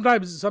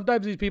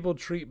 Sometimes these people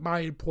treat my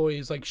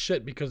employees like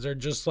shit because they're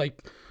just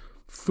like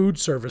food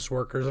service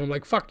workers. And I'm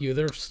like, fuck you.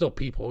 They're still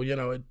people, you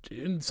know.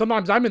 And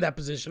sometimes I'm in that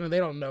position and they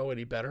don't know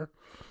any better.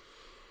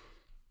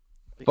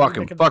 Fuck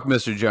him. Fuck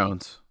Mr.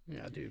 Jones.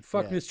 Yeah, dude.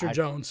 Fuck Mr.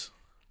 Jones.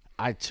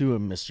 I too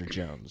am Mr.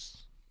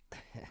 Jones.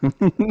 Yeah,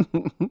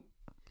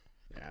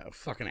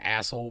 fucking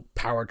asshole,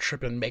 power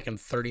tripping, making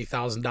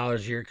 $30,000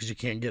 a year because you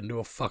can't get into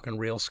a fucking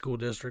real school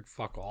district.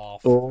 Fuck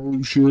off.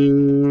 Oh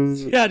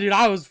shit. Yeah, dude,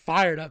 I was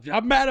fired up.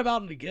 I'm mad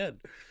about it again.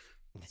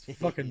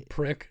 Fucking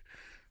prick.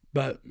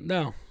 But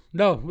no,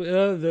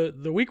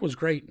 the week was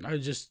great. I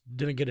just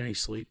didn't get any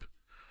sleep,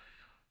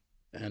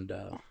 and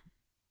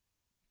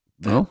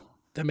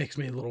that makes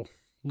me a little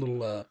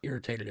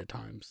irritated at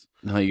times.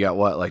 No, you got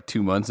what, like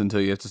 2 months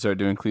until you have to start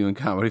doing Cleveland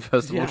Comedy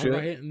Festival shit?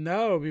 Right.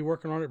 No, I'll be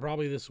working on it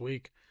probably this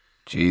week.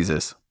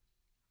 Jesus.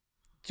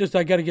 Just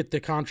I got to get the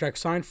contract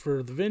signed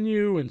for the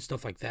venue and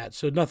stuff like that.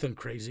 So nothing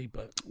crazy,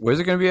 but Where's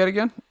it going to be at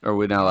again? Or are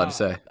we not allowed to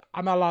say?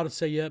 I'm not allowed to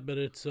say yet, but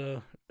it's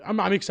I'm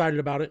excited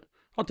about it.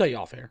 I'll tell you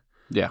off air.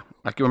 Yeah,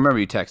 I can remember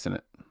you texting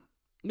it.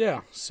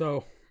 Yeah.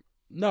 So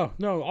no.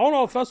 All in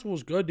all, the festival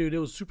was good, dude. It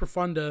was super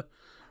fun to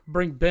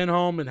bring Ben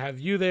home and have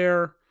you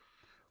there.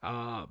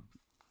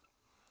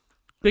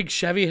 Big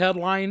Chevy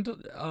headlined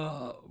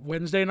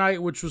Wednesday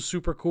night, which was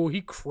super cool.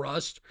 He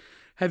crushed.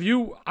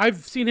 I've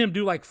seen him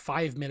do like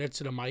 5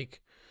 minutes at a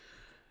mic.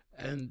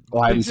 And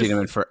I haven't seen him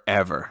in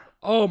forever.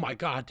 Oh my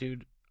God,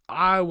 dude.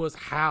 I was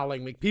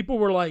howling. Like, people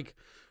were like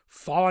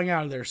falling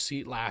out of their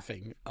seat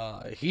laughing.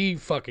 He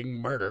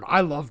fucking murdered. I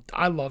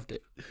loved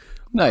it.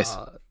 Nice.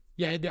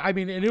 Yeah, I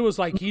mean, and it was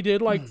like he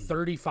did like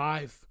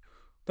 35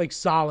 like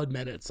solid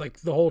minutes.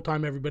 Like the whole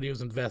time everybody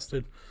was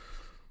invested.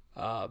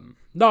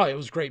 No, it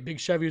was great.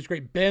 Big Chevy was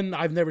great. Ben,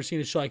 I've never seen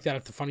a show like that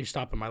at the Funny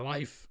Stop in my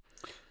life.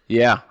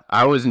 Yeah,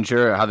 I wasn't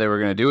sure how they were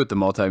going to do with the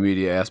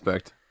multimedia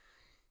aspect.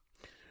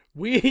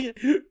 We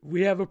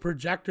have a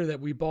projector that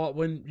we bought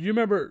when, you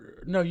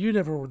remember, no, you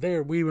never were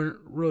there. We weren't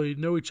really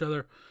know each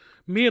other.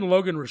 Me and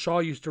Logan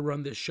Rashal used to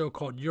run this show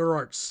called Your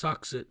Art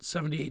Sucks at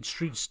 78th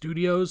Street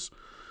Studios.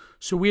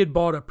 So we had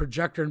bought a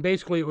projector, and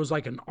basically it was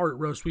like an art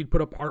roast. We'd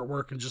put up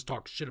artwork and just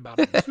talk shit about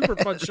it. Super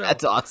fun show.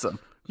 That's awesome.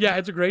 Yeah,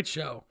 it's a great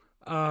show.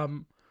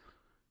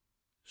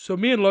 So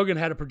me and Logan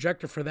had a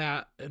projector for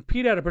that, and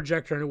Pete had a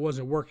projector and it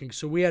wasn't working.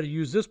 So we had to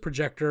use this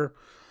projector,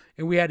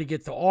 and we had to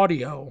get the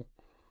audio,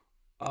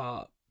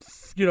 to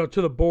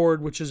the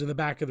board, which is in the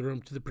back of the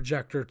room, to the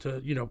projector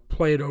to,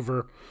 play it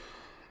over.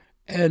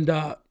 And,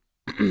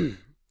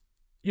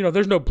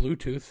 there's no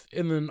Bluetooth,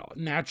 and then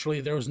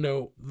naturally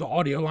the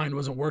audio line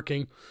wasn't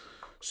working.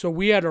 So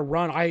we had to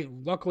run. I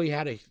luckily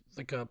had a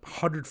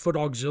 100-foot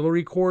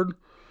auxiliary cord,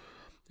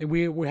 and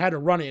we had to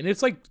run it. And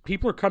it's like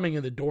people are coming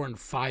in the door in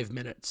 5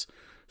 minutes.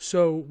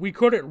 So we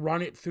couldn't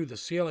run it through the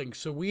ceiling.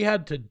 So we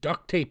had to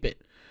duct tape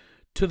it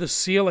to the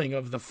ceiling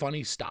of the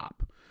Funny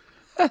Stop.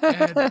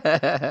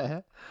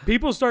 And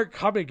people start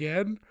coming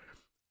in,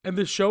 and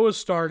the show has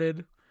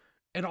started,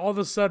 and all of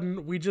a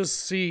sudden we just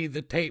see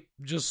the tape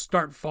just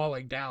start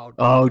falling down.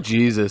 Oh,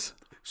 Jesus.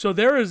 So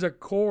there is a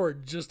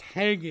cord just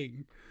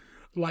hanging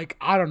like,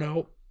 I don't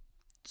know,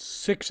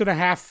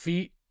 6.5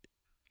 feet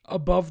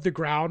above the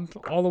ground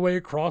all the way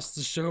across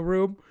the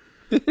showroom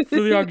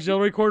for the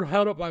auxiliary cord,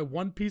 held up by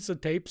one piece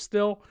of tape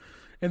still.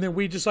 And then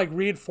we just like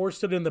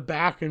reinforced it in the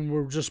back, and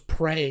we're just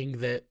praying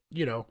that,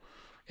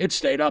 it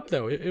stayed up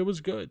though. It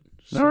was good.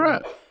 So, all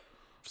right.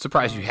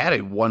 Surprised you had a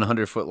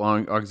 100-foot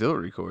long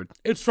auxiliary cord.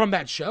 It's from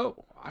that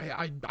show.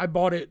 I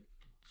bought it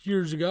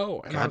years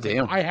ago, and God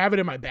damn. I have it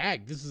in my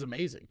bag. This is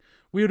amazing.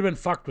 We would have been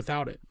fucked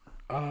without it.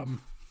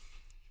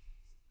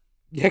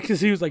 Yeah,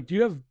 because he was like, "Do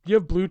you have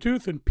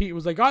Bluetooth?" And Pete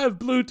was like, "I have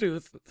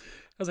Bluetooth." I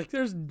was like,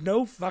 "There's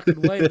no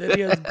fucking way that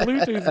he has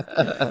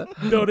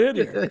Bluetooth built in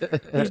here.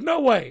 There's no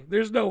way.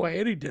 There's no way."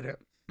 And he did it.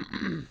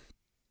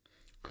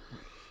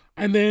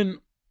 And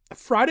then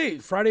Friday,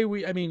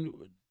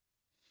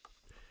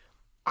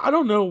 I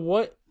don't know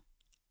what.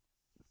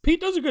 Pete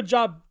does a good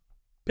job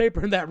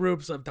papering that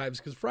room sometimes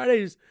because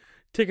Friday's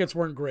tickets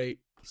weren't great.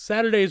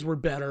 Saturdays were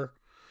better.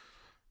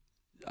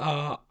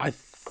 I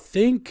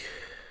think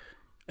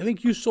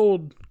you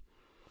sold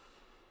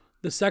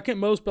the second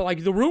most, but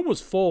like the room was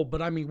full.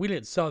 But I mean, we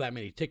didn't sell that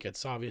many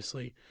tickets,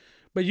 obviously.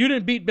 But you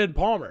didn't beat Ben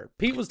Palmer.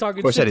 Pete was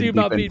talking shit to you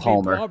about beating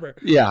Ben Palmer.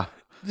 Yeah.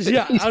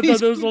 Yeah, I thought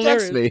that was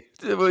hilarious. Me.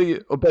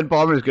 Ben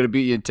Palmer is going to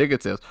beat you in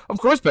ticket sales. Of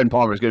course, Ben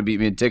Palmer is going to beat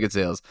me in ticket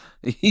sales.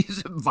 He's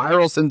a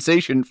viral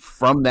sensation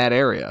from that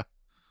area.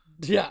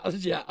 Yeah. I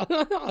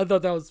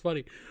thought that was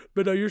funny.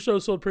 But no, your show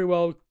sold pretty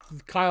well.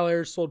 Kyle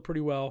Ayers sold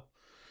pretty well.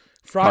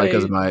 Friday, probably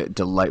because of my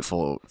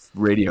delightful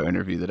radio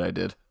interview that I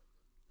did.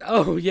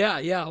 Oh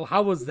yeah.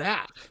 How was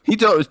that? He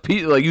told us,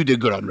 Pete, like, you did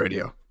good on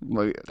radio.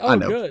 Like, I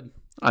know. Good.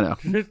 I know.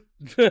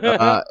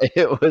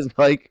 It was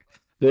like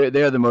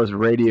they're the most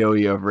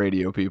radio-y of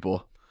radio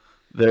people.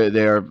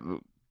 They are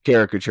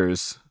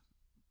caricatures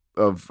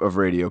of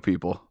radio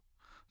people.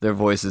 Their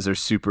voices are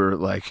super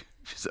like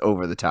just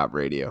over the top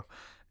radio.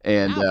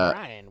 And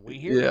Brian, we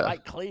hear you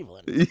like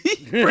Cleveland.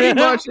 Pretty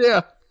much,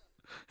 yeah.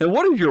 And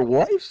what does your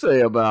wife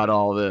say about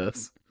all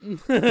this?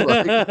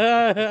 Like,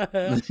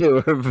 they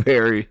were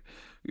very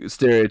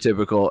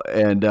stereotypical.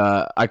 And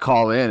I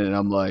call in and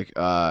I'm like,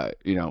 I'm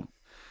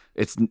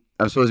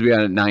supposed to be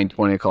on at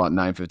 9:20. I call at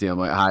 9:50. I'm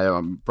like, hi,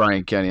 I'm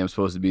Brian Kenny. I'm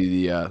supposed to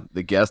be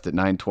the guest at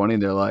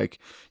 9:20. They're like,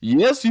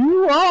 yes,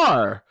 you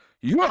are.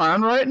 You're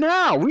on right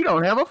now. We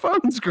don't have a phone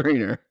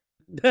screener.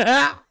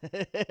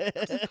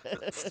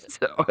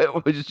 So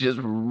it was just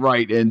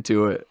right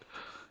into it.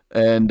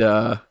 And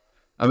it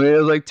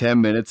was like 10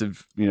 minutes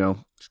of,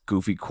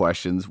 goofy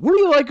questions. What do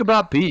you like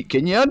about Pete?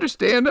 Can you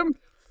understand him?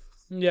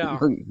 Yeah.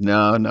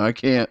 No, I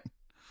can't.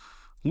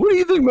 What do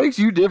you think makes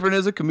you different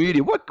as a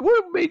comedian? What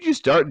made you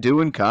start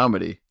doing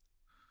comedy?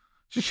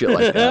 Just shit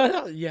like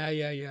that.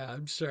 Yeah.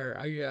 I'm sure.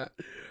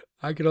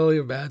 I can only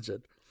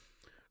imagine.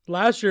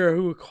 Last year,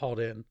 who called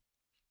in?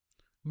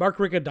 Mark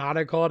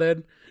Riccadonna called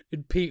in,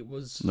 and Pete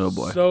was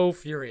so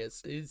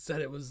furious. He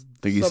said it was. I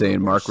think he's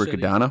saying Mark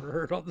Riccadonna.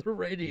 Heard on the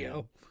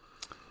radio.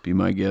 Be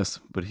my guess,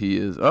 but he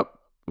is up.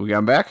 We got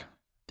him back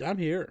down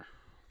here.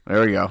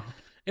 There we go.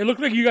 It looked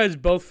like you guys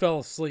both fell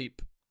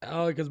asleep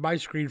because my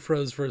screen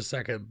froze for a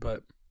second,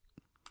 but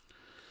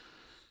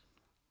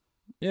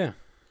yeah.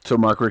 So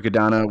Mark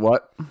Riccadonna,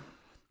 what?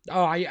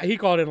 Oh, he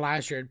called in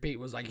last year, and Pete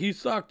was like, "He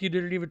sucked. You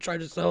didn't even try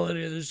to sell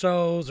any of the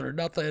shows or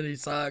nothing. He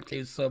sucked. He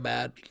was so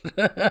bad."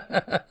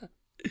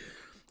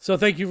 So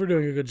thank you for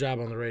doing a good job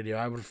on the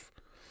radio.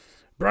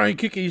 Brian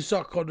Kickie, you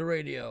suck on the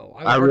radio.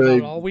 I really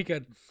all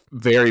weekend.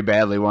 Very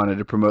badly wanted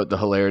to promote the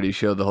Hilarity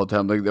Show the whole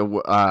time. Like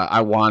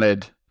I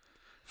wanted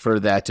for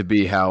that to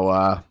be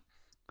how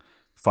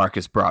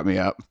Farkas brought me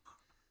up.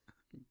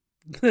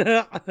 Is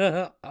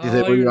that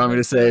what you want me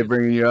to say?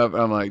 Bringing you up?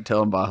 I'm like,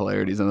 tell him about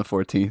Hilarities on the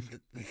 14th.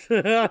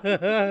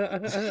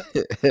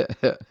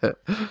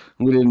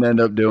 We didn't end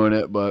up doing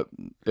it, but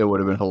it would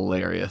have been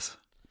hilarious.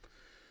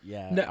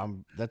 Yeah,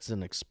 that's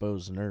an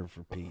exposed nerve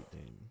for Pete,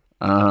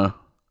 dude.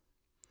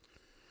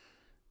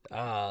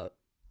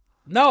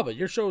 No, but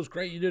your show was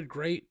great. You did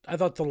great. I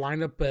thought the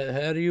lineup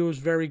ahead of you was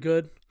very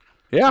good.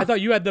 Yeah, I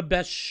thought you had the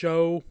best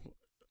show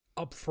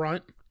up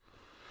front.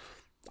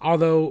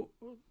 Although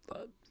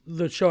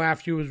the show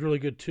after you was really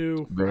good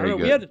too. Very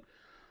good.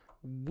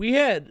 We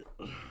had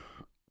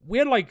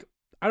like,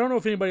 I don't know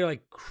if anybody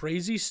like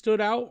crazy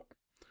stood out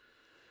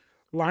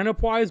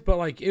lineup wise, but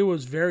like it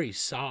was very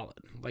solid,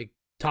 like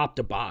top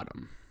to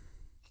bottom.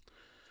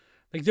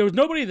 Like there was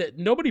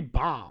nobody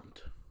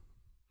bombed.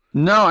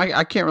 No,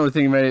 I can't really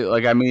think of any.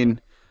 Like, I mean,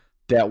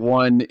 that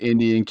one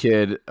Indian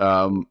kid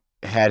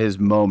had his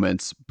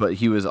moments, but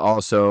he was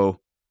also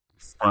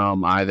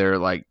from either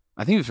like,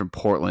 I think he was from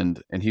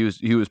Portland, and he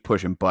was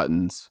pushing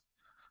buttons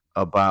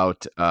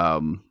about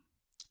gun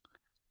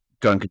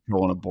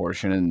control and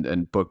abortion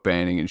and book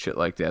banning and shit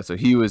like that. So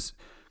he was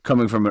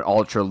coming from an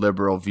ultra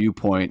liberal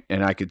viewpoint,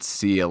 and I could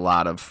see a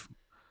lot of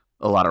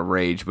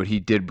rage, but he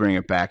did bring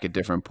it back at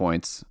different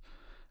points.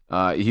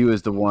 He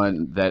was the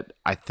one that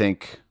I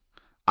think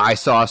I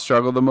saw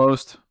struggle the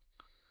most.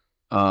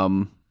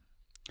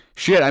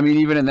 Shit, I mean,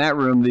 even in that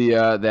room, the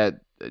that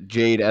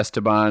Jade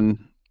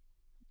Esteban,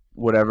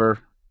 whatever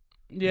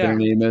their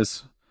name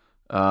is,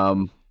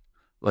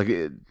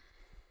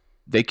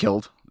 they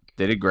killed.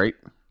 They did great.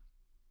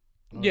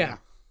 Yeah.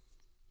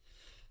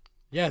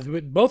 Yeah,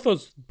 both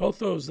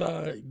those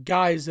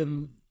guys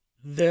and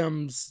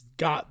them's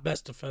got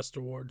Best of Fest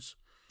awards.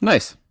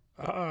 Nice.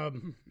 I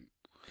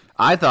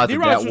thought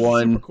that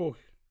one. Cool.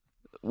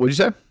 What'd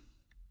you say?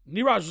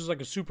 Niraj was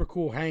like a super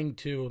cool hang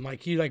too, and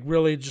like he like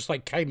really just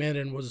like came in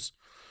and was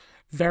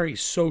very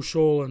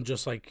social and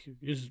just like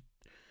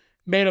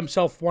made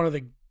himself one of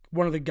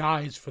the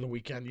guys for the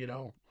weekend. You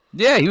know.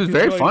 Yeah, he was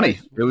very really funny.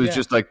 nice. It was Yeah.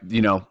 just like,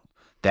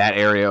 that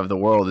area of the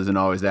world isn't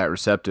always that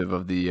receptive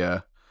of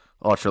the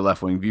ultra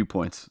left wing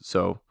viewpoints.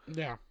 So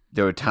Yeah.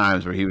 there were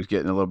times where he was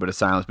getting a little bit of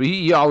silence, but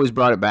he always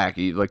brought it back.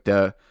 He like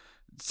the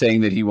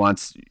saying that he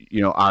wants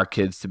our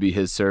kids to be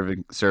his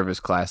service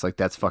class. Like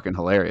that's fucking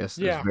hilarious.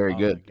 It Yeah. was very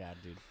good. My God,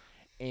 dude.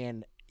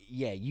 And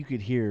yeah, you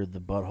could hear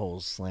the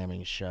buttholes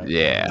slamming shut.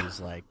 Yeah.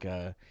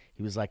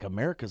 He was like,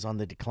 America's on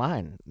the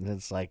decline. And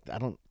it's like, I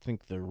don't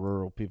think the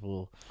rural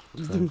people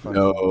from fucking,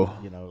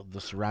 No. the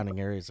surrounding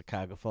areas of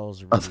Cuyahoga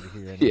Falls are ready to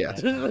hear any Yeah.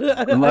 of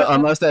that.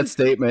 unless that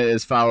statement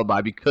is followed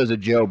by because of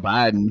Joe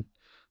Biden,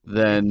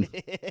 then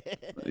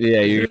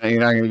yeah, you're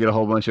not gonna get a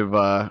whole bunch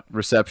of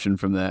reception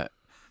from that.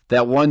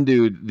 That one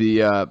dude,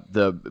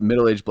 the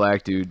middle-aged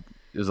black dude,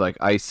 is like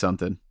Ice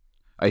something,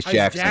 Ice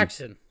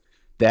Jackson.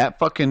 That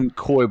fucking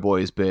Coy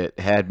Boys bit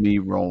had me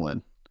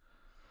rolling.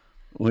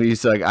 When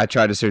he's like, I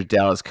tried to search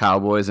Dallas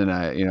Cowboys, and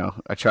I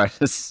tried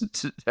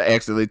to I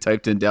accidentally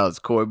typed in Dallas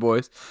Coy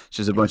Boys. It's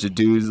just a bunch of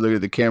dudes looking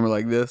at the camera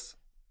like this.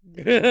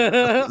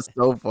 It's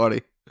so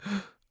funny.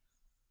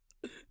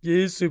 Yeah,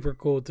 he's super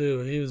cool too.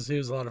 He was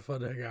a lot of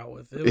fun to hang out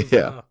with. It was,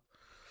 Yeah.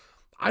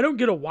 I don't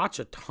get to watch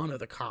a ton of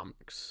the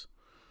comics.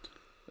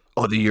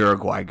 Oh, the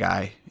Uruguay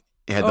guy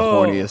had the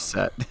horniest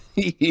set.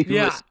 He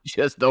was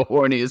just the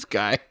horniest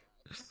guy.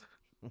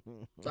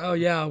 Oh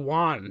yeah,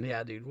 Juan.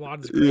 Yeah, dude,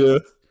 Juan's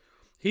great.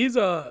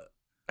 Yeah.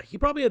 He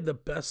probably had the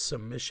best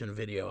submission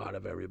video out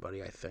of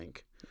everybody. I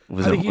think.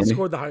 Was I it think he horny?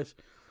 scored the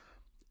highest.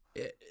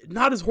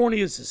 Not as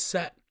horny as his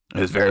set. It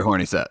was a very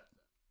horny set.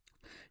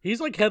 He's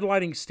like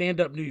headlining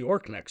Stand Up New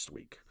York next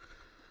week,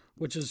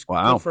 which is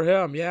Wow. good for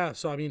him. Yeah,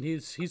 so I mean,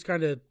 he's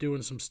kind of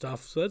doing some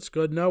stuff, so that's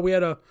good. No, we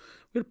had a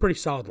pretty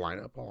solid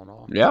lineup all in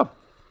all. Yeah.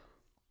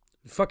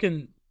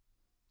 Fucking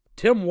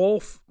Tim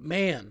Wolf,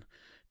 man,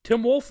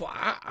 Tim Wolf.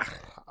 I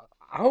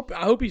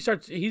hope he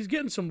starts. He's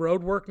getting some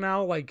road work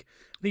now. Like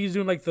I think he's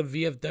doing like the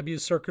VFW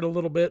circuit a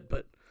little bit,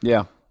 but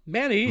Yeah.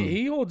 man,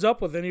 he holds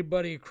up with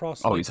anybody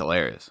across. Oh, like, he's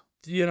hilarious.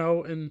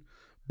 and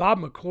Bob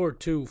McClure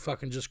too.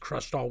 Fucking just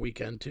crushed all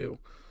weekend too.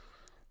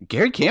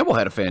 Gary Campbell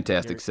had a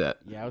fantastic set.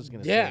 Yeah, I was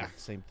gonna Yeah. say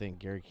the same thing.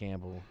 Gary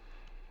Campbell.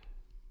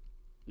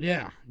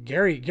 Yeah,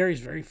 Gary's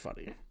very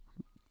funny.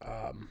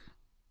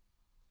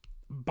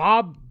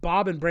 Bob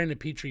and Brandon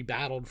Petrie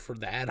battled for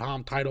the ad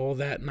hom title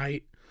that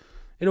night.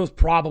 It was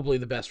probably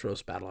the best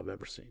roast battle I've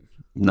ever seen.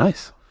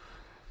 Nice.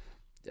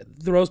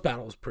 The roast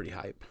battle was pretty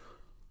hype.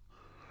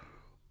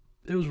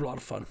 It was a lot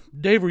of fun.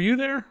 Dave, were you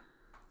there?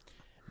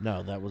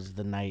 No, that was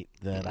the night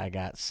that I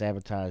got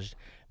sabotaged.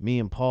 Me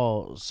and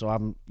Paul. So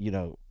I'm,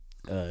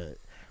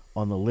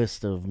 on the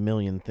list of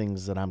million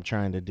things that I'm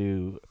trying to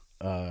do.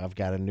 I've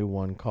got a new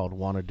one called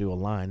 "Wanna Do a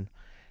Line,"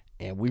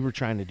 and we were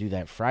trying to do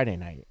that Friday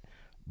night,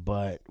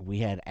 but we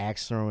had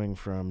axe throwing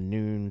from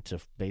noon to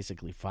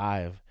basically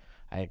 5.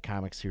 I had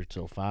comics here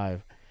till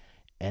 5,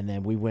 and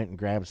then we went and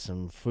grabbed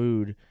some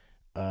food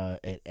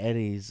at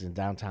Eddie's in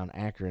downtown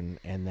Akron,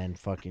 and then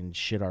fucking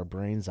shit our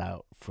brains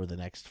out for the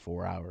next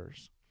 4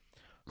 hours.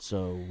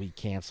 So we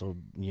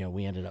canceled.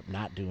 We ended up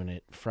not doing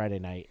it Friday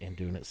night and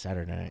doing it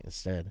Saturday night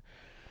instead,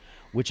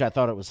 which I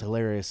thought it was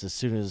hilarious. As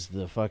soon as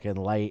the fucking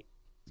light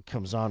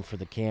comes on for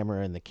the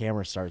camera and the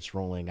camera starts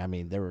rolling, I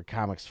mean, there were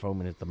comics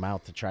foaming at the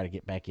mouth to try to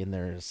get back in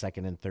there a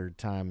second and third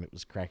time. It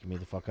was cracking me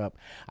the fuck up.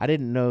 I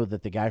didn't know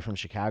that the guy from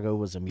Chicago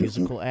was a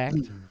musical act.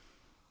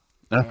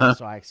 And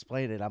so I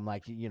explained it. I'm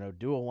like,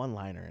 do a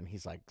one-liner. And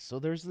he's like, so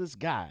there's this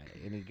guy.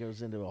 And he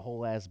goes into a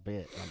whole ass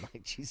bit. And I'm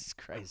like, Jesus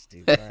Christ,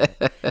 dude. All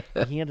right.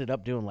 And he ended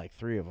up doing like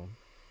 3 of them.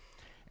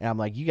 And I'm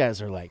like, you guys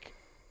are like,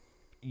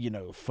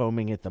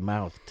 foaming at the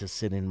mouth to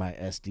sit in my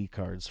SD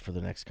cards for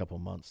the next couple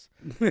months.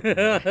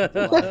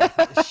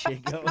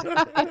 Shit going.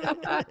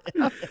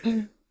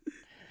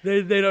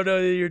 They don't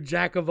know that you're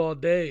jack of all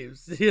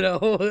days.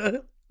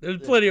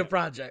 There's plenty of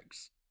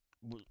projects.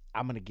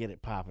 I'm going to get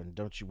it popping.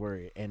 Don't you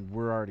worry. And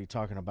we're already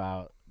talking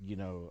about,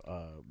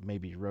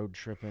 maybe road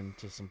tripping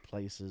to some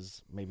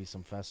places, maybe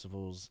some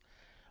festivals,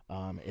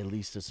 at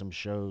least to some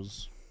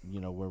shows,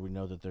 where we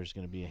know that there's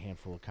going to be a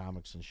handful of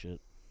comics and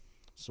shit.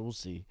 So we'll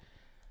see.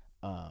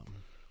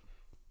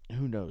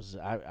 Who knows?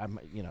 I'm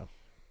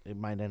it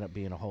might end up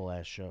being a whole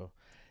ass show.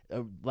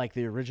 Like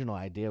the original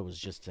idea was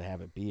just to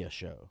have it be a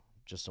show,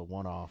 just a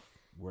one-off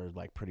where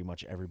like pretty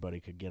much everybody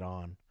could get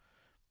on,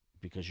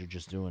 because you're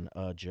just doing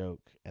a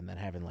joke and then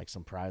having like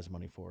some prize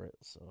money for it.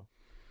 So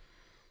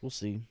we'll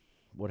see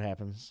what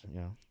happens.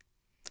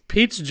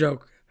 Pete's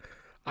joke.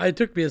 It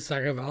took me a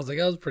second, but I was like,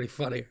 that was pretty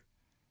funny.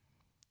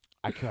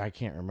 I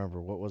can't remember.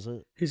 What was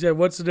it? He said,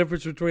 what's the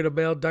difference between a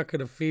male duck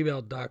and a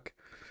female duck?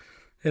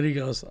 And he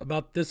goes,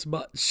 about this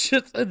much.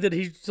 And then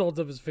he holds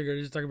up his finger and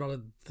he's talking about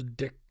the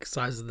dick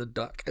size of the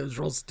duck. It was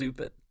real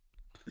stupid.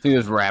 I think it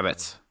was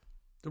rabbits.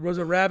 Was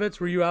it rabbits?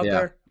 Were you out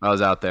there? I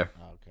was out there.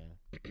 Oh,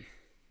 okay.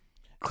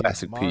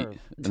 Classic Marv. Pete.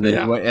 And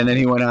then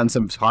he went on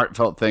some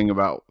heartfelt thing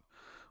about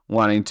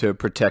wanting to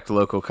protect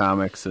local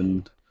comics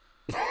and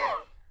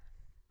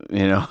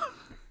Yeah.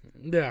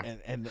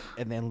 And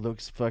then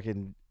Luke's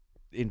fucking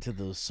into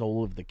the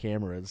soul of the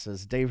camera and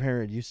says, Dave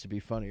Herron used to be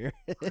funnier.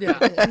 Yeah.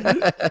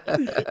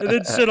 And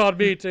then shit on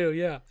me too.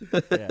 Yeah.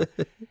 Yeah.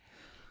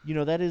 You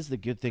know, that is the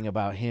good thing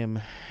about him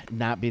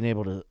not being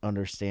able to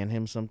understand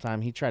him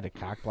sometime. He tried to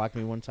cock block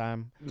me one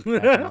time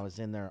back when I was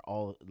in there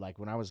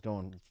when I was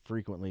going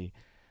frequently.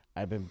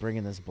 I've been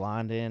bringing this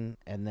blonde in,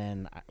 and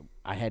then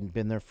I hadn't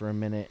been there for a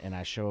minute, and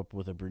I show up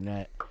with a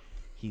brunette.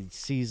 He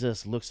sees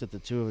us, looks at the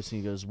two of us,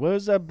 and he goes,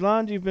 "Where's that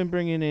blonde you've been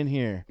bringing in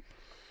here?"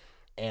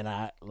 And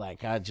I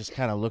just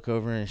kind of look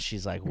over, and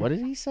she's like, "What did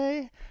he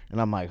say?" And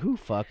I'm like, "Who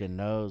fucking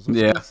knows?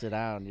 Let's go sit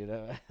down," you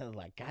know?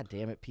 Like, God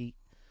damn it, Pete.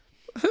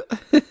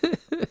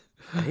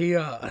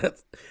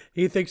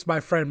 He thinks my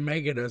friend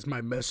Megan is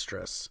my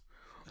mistress.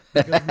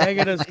 Because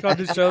Megan has come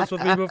to shows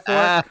with me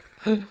before.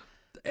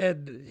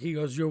 And he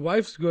goes, "Your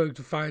wife's going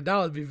to find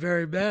out and be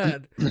very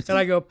mad." And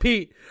I go,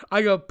 Pete,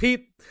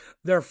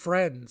 they're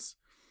friends.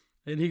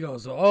 And he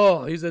goes,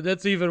 "Oh," he said,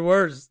 "that's even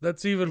worse.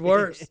 That's even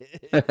worse."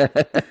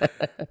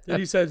 And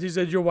he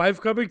said, "Your wife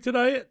coming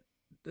tonight?"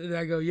 And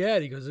I go, "Yeah."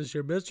 And he goes, "Is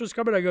your mistress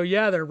coming?" I go,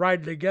 "Yeah, they're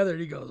riding together."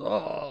 And he goes,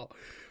 Oh.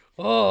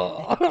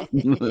 I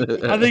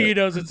think he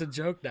knows it's a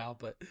joke now,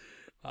 but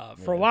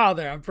for a while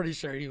there, I'm pretty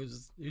sure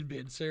he'd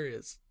being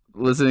serious.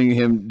 Listening to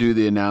him do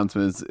the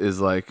announcements is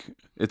like,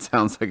 it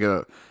sounds like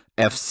a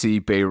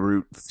FC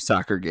Beirut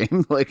soccer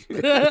game. Like,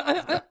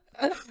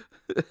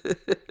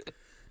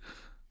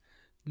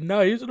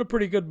 no, he was in a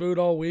pretty good mood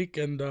all week,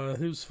 and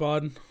it was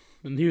fun,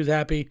 and he was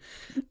happy.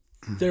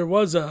 There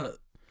was a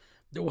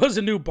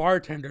new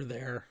bartender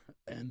there,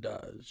 and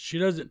she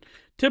doesn't.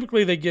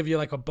 Typically, they give you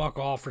like $1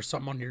 off or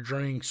something on your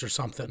drinks or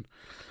something.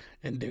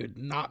 And dude,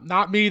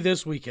 not me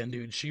this weekend,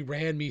 dude. She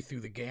ran me through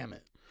the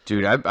gamut.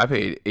 Dude, I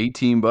paid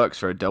 $18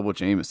 for a double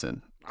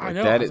Jameson. Like, I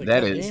know.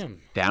 That is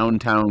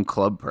downtown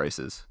club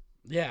prices.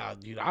 Yeah,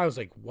 dude. I was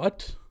like,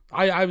 what?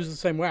 I was the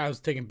same way. I was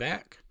taken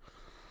back.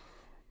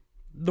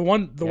 The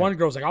one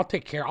girl's like, "I'll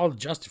take care. I'll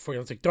adjust it for you."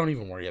 I was like, "Don't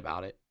even worry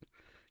about it."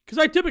 Because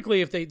I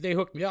typically, if they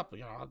hook me up, you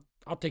know,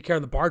 I'll take care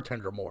of the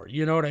bartender more.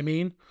 You know what I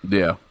mean?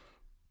 Yeah.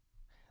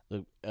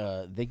 Look,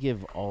 they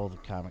give all the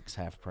comics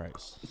half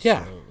price.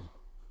 Yeah. So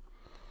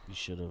you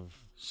should have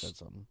said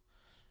something.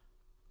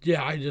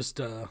 Yeah,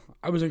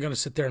 I wasn't going to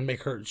sit there and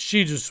make her.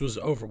 She just was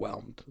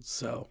overwhelmed.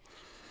 So.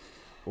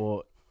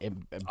 Well,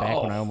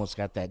 back when I almost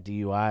got that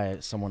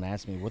DUI, someone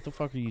asked me, "What the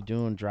fuck are you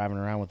doing driving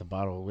around with a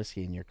bottle of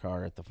whiskey in your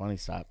car at the funny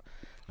stop?"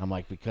 I'm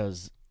like,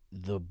 "Because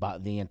the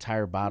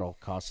entire bottle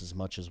costs as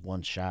much as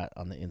one shot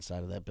on the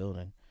inside of that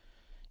building.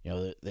 You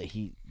know,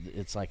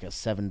 it's like a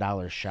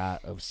 $7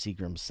 shot of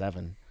Seagram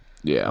 7.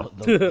 Yeah.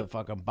 The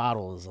fucking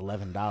bottle is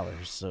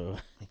 $11, so,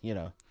 you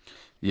know.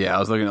 Yeah, I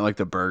was looking at like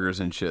the burgers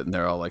and shit, and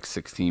they're all like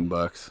 $16.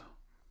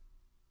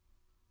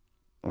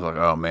 I was like,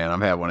 "Oh man,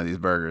 I've had one of these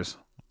burgers."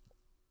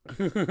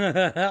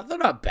 They're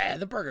not bad.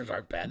 The burgers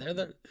aren't bad.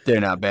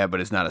 They're not bad, but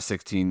it's not a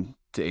 $16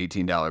 to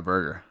 $18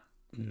 burger.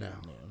 No.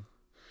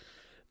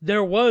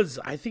 There was,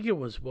 I think it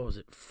was, what was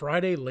it,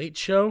 Friday Late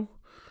Show?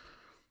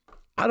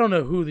 I don't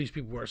know who these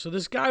people were. So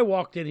this guy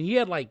walked in, and he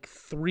had like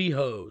 3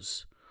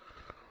 hoes.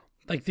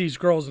 Like these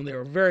girls, and they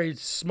were very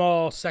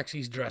small,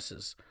 sexy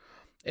dresses.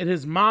 And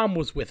his mom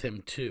was with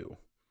him too.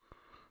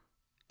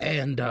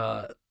 And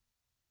at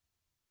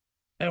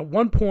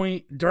one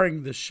point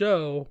during the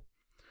show,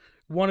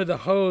 one of the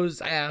hoes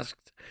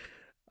asked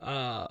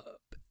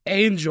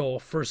Angel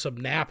for some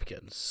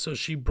napkins. So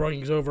she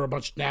brings over a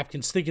bunch of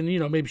napkins, thinking, you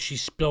know, maybe she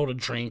spilled a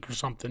drink or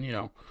something, you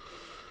know.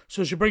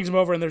 So she brings them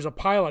over, and there's a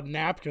pile of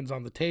napkins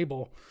on the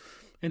table.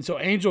 And so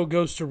Angel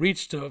goes to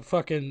reach to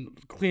fucking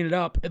clean it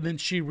up, and then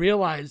she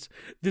realized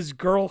this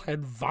girl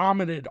had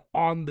vomited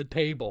on the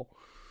table.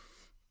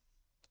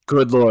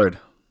 Good Lord.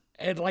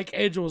 And like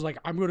Angel was like,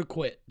 "I'm going to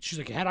quit." She's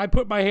like, "Had I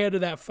put my hand to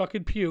that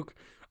fucking puke,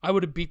 I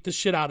would have beat the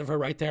shit out of her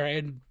right there."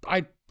 And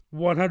I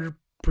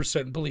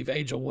 100% believe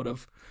Angel would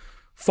have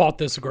fought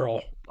this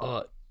girl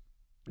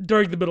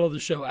during the middle of the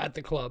show at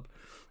the club.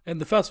 And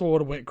the festival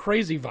would have went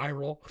crazy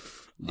viral.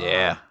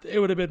 Yeah. It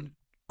would have been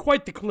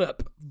quite the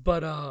clip.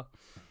 But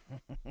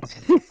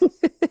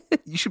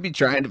you should be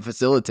trying to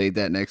facilitate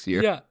that next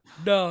year. yeah,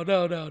 no.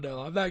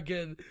 I'm not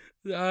getting.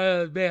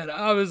 Man,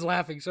 I was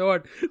laughing so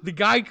hard. The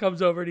guy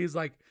comes over and he's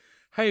like,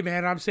 "Hey,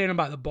 man, I'm standing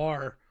by the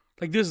bar."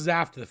 Like, this is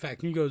after the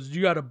fact. And he goes,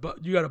 you got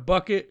a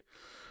bucket?"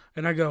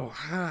 And I go,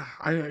 "I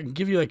can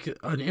give you like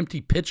an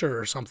empty pitcher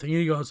or something." And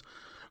he goes,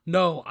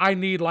 "No, I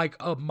need like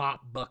a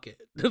mop bucket."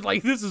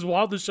 Like, this is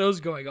while the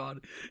show's going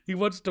on. He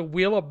wants to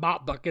wheel a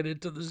mop bucket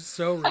into the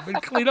showroom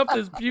and clean up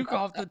this puke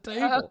off the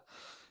table.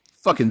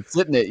 Fucking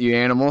sitting it, you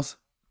animals.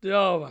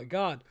 Oh my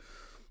God.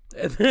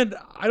 And then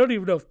I don't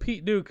even know if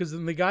Pete knew, because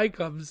then the guy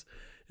comes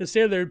and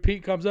standing there, and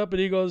Pete comes up and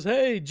he goes,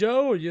 "Hey,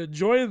 Joe, are you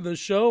enjoying the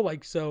show?"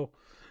 Like, so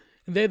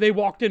they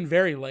walked in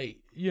very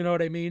late. You know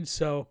what I mean?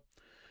 So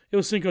it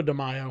was Cinco de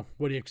Mayo.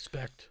 What do you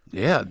expect?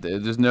 Yeah,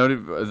 there's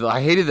no.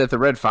 I hated that the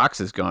Red Fox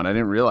is gone. I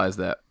didn't realize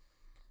that.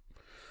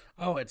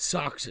 Oh, it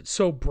sucks. It's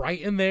so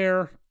bright in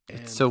there.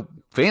 It's so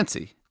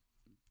fancy.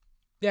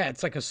 Yeah,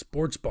 it's like a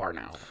sports bar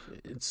now.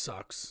 It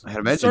sucks. I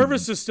imagine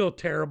Service is still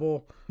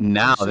terrible.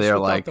 now It's just they're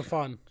without like the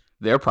fun.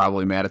 they're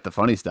probably mad at the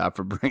Funny Stop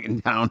for bringing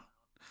down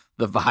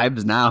the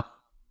vibes now.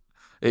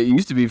 It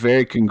used to be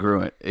very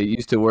congruent. It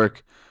used to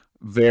work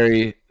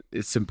very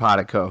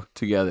simpatico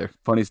together.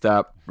 Funny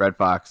Stop, Red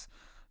Fox,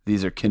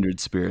 these are kindred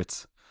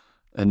spirits.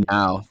 And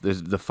now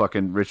there's the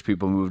fucking rich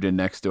people moved in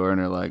next door and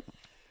are like,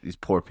 these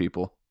poor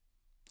people.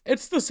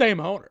 It's the same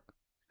owner.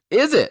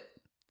 Is it?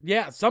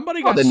 Yeah,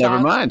 somebody got then shot.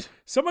 never mind.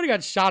 Somebody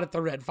got shot at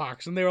the Red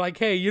Fox, and they were like,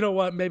 "Hey, you know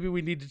what? Maybe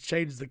we need to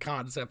change the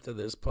concept of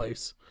this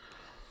place."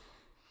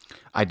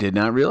 I did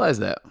not realize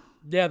that.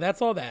 Yeah, that's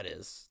all that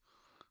is.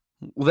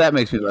 Well, that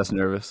makes me less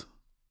nervous.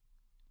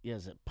 Yeah,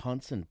 is it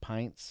Punts and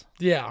Pints?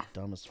 Yeah.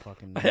 Dumbest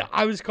fucking.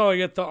 I was calling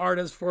it the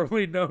artist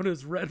formerly known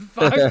as Red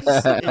Fox.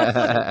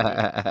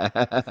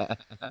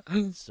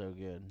 So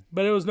good.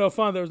 But it was no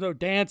fun. There was no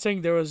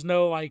dancing. There was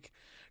no like,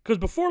 because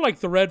before like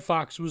the Red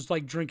Fox was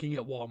like drinking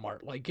at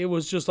Walmart. Like it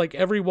was just like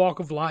every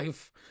walk of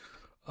life.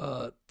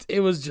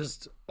 It was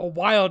just a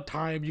wild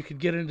time. You could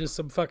get into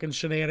some fucking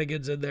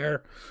shenanigans in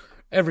there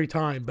every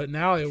time. But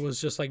now it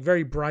was just like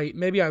very bright.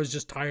 Maybe I was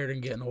just tired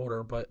and getting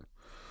older, but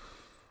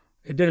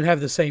it didn't have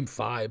the same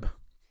vibe.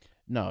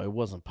 No, it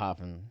wasn't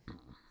popping.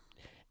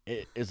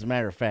 As a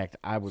matter of fact,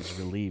 I was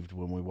relieved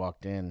when we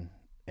walked in,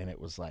 and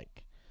it was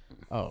like,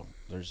 oh,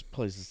 there's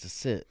places to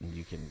sit and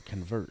you can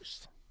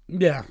converse.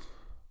 Yeah.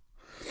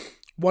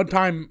 One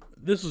time,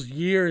 this was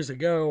years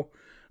ago,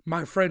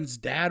 my friend's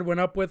dad went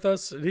up with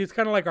us. He's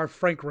kind of like our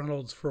Frank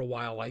Reynolds for a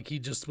while. Like, he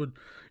just would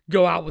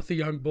go out with the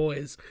young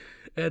boys.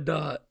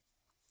 And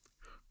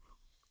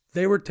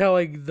they were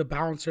telling the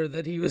bouncer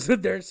that he was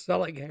in there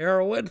selling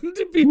heroin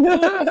to people.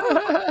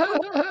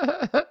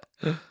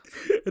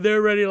 They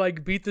were ready to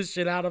like beat the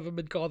shit out of him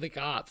and call the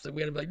cops. And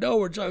we had to be like, no,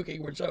 we're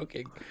joking. We're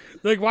joking.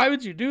 Like, why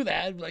would you do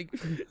that? Like,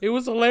 it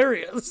was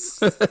hilarious.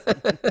 It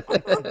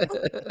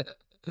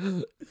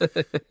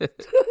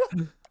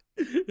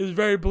was a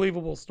very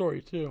believable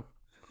story, too.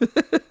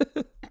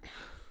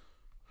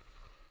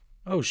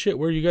 Oh, shit.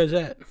 Where are you guys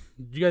at?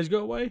 Did you guys go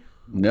away?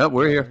 Nope,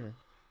 we're here.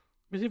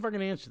 Let me see if I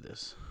can answer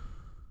this.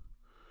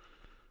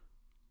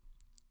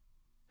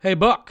 Hey,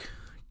 Buck.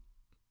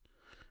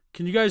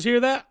 Can you guys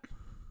hear that?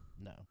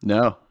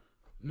 No.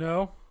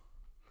 No?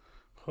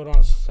 Hold on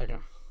a second.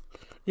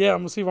 Yeah,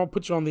 I'm going to see if I'll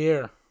put you on the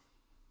air.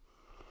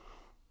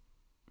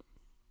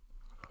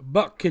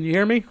 Buck, can you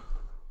hear me?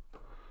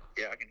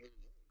 Yeah, I can hear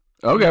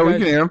you. Okay, we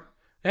can hear him.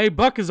 Hey,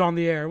 Buck is on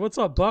the air. What's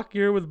up, Buck?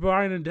 You're here with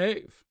Brian and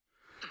Dave.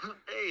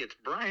 Hey, it's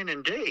Brian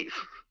and Dave.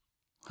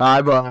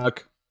 Hi,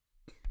 Buck.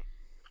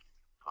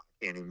 I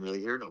can't even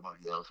really hear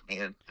nobody else,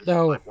 man. This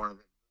No. is like one of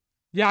the...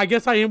 Yeah, I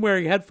guess I am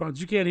wearing headphones.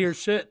 You can't hear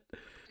shit.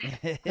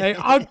 Hey,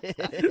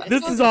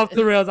 this is off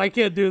the rails. I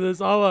can't do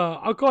this.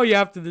 I'll call you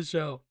after the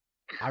show.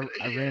 I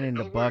ran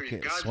into no Buck worries.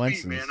 at Godspeed,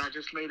 Swenson's. man. I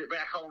just made it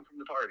back home from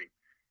the party.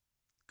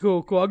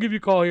 Cool. I'll give you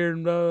a call here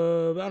in, I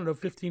don't know,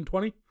 15,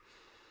 20.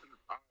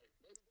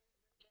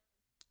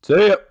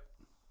 See ya.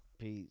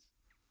 Peace.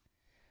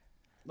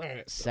 All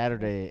right.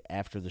 Saturday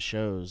after the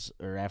shows,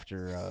 or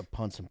after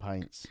Punts and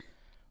Pints,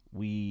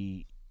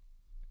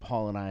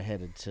 Paul and I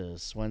headed to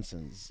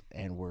Swenson's,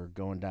 and we're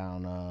going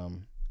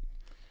down,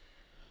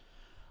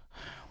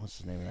 what's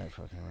the name of that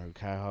fucking road?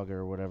 Cuyahoga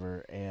or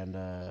whatever, and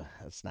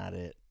that's not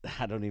it.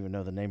 I don't even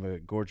know the name of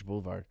it. Gorge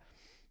Boulevard.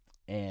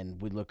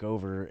 And we look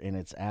over, and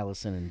it's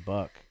Allison and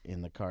Buck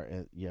in the car,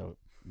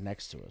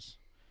 next to us.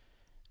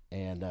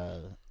 And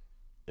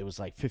it was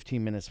like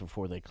 15 minutes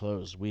before they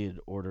closed. We had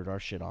ordered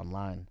our shit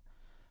online,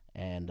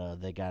 and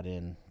they got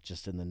in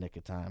just in the nick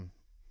of time.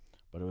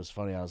 But it was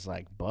funny. I was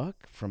like,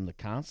 Buck from the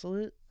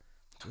consulate?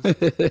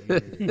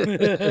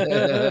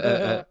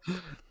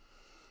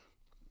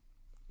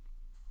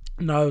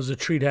 No, it was a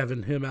treat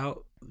having him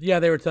out. Yeah,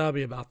 they were telling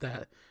me about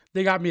that.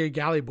 They got me a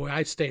galley boy.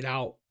 I stayed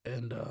out,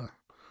 and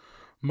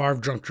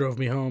Marv drunk drove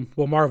me home.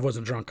 Well, Marv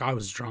wasn't drunk. I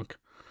was drunk.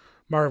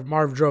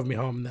 Marv drove me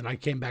home, and then I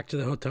came back to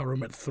the hotel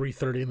room at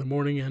 3:30 in the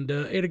morning and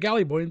ate a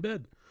galley boy in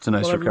bed. It's a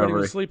nice while everybody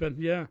recovery. was sleeping.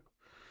 Yeah.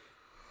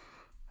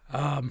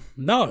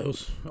 No, it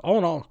was all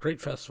in all great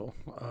festival.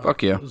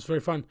 Fuck yeah. It was very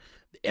fun.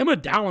 Emma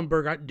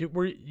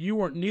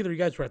Dallenberg, neither of you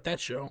guys were at that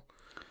show.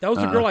 That was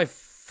the girl I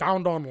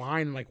found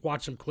online and like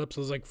watched some clips.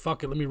 I was like,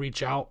 fuck it, let me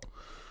reach out.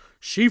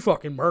 She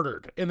fucking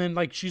murdered. And then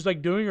like she's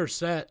like doing her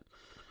set,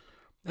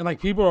 and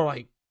like people are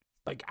like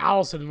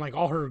Allison and like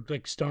all her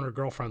like stoner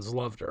girlfriends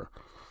loved her.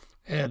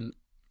 And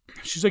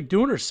she's like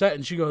doing her set,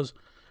 and she goes,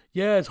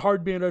 yeah, it's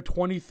hard being a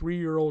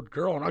 23-year-old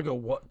girl. And I go,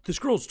 what? This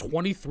girl's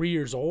 23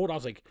 years old? I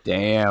was like,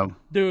 Damn.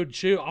 dude,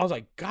 I was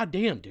like, God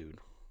damn, dude.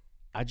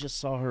 I just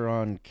saw her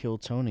on Kill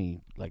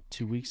Tony like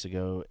 2 weeks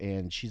ago,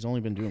 and she's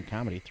only been doing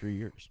comedy 3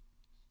 years.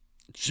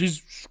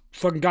 She's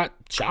fucking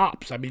got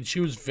chops. I mean, she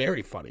was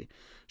very funny.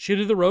 She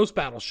did the roast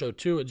battle show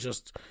too, and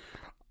just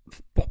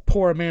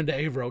poor Amanda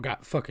Averill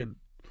got fucking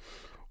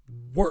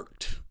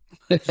worked.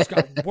 Just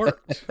got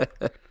worked.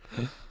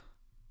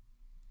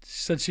 She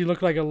said she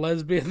looked like a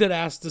lesbian that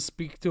asked to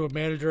speak to a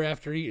manager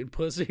after eating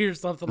pussy or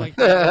something like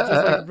that.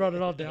 Just like run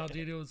it all down,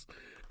 dude.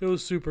 It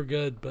was super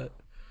good, but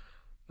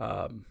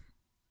I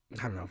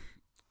don't know.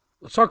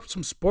 Let's talk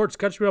some sports.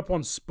 Catch me up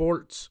on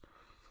sports.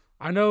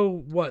 I know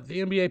what the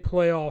NBA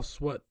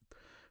playoffs, what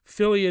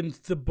Philly and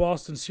the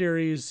Boston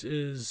series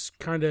is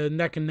kind of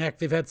neck and neck.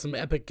 They've had some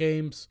epic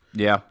games.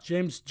 Yeah.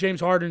 James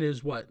Harden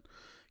is what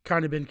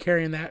kind of been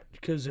carrying that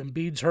because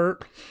Embiid's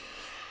hurt.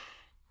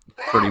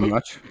 Pretty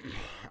much.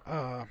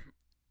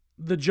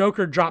 The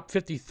Joker dropped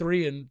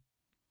 53 and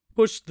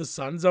pushed the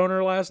Suns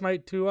owner last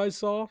night too. I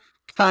saw.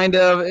 Kind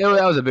of.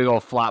 That was a big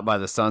old flop by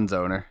the Suns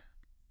owner.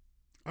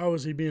 Oh,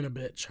 was he being a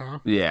bitch, huh?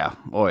 Yeah.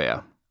 Oh,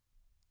 yeah.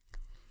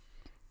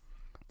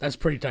 That's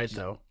pretty tight,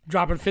 though.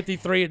 Dropping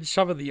 53 and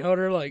shoving the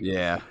owner, like,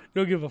 Yeah.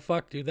 don't give a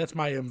fuck, dude. That's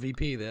my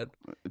MVP, then.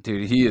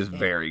 Dude, he is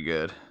very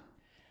good.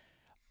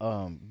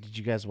 Did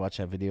you guys watch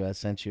that video I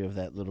sent you of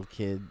that little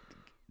kid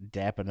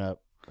dapping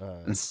up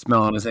And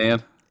smelling his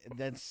hand. and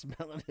then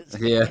smelling his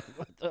Yeah. hand?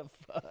 What the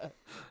fuck?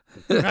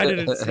 I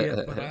didn't see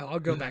it, but I'll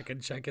go back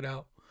and check it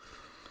out.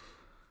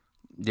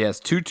 Yeah, it's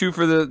 2-2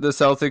 for the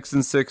Celtics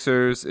and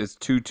Sixers. It's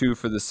 2-2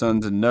 for the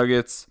Suns and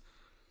Nuggets.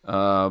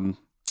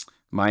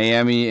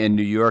 Miami and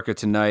New York are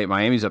tonight.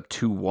 Miami's up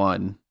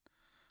 2-1,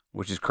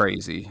 which is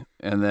crazy.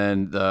 And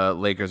then the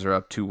Lakers are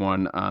up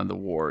 2-1 on the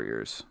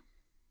Warriors.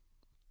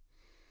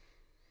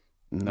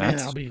 And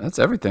that's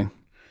everything.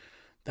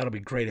 That'll be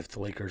great if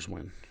the Lakers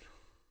win.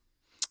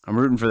 I'm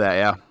rooting for that,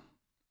 yeah.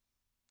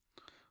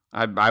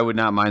 I would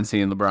not mind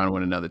seeing LeBron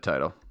win another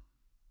title.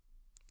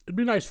 It'd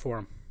be nice for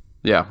him.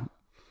 Yeah.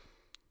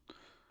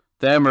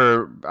 Them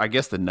or I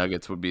guess the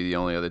Nuggets would be the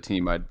only other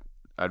team I'd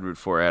root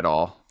for at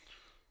all.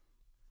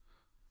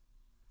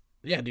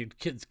 Yeah, dude.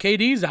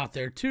 KD's out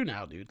there, too,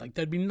 now, dude. Like,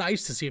 that'd be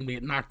nice to see him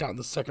get knocked out in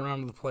the second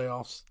round of the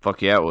playoffs.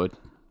 Fuck yeah, it would.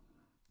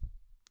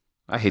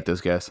 I hate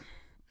those guys.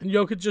 And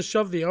Jokic just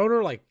shoved the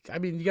owner. Like, I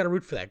mean, you got to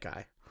root for that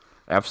guy.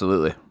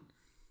 Absolutely.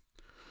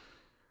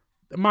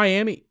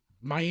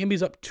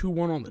 Miami's up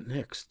 2-1 on the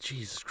Knicks.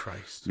 Jesus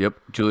Christ. Yep.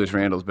 Julius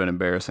Randle's been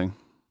embarrassing.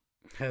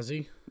 Has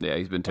he? Yeah,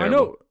 he's been I terrible.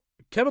 know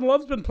Kevin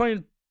Love's been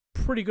playing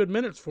pretty good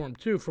minutes for him,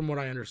 too, from what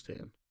I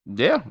understand.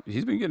 Yeah,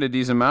 he's been getting a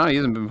decent amount. He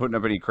hasn't been putting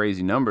up any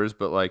crazy numbers,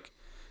 but like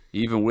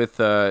even with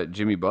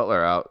Jimmy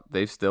Butler out,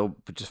 they've still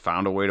just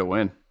found a way to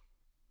win.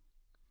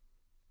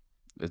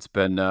 It's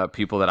been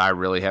people that I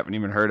really haven't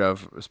even heard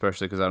of,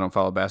 especially because I don't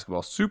follow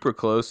basketball super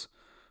close.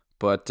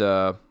 But,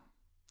 I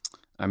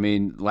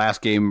mean,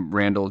 last game,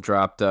 Randall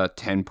dropped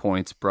 10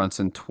 points,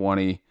 Brunson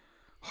 20,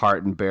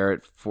 Hart and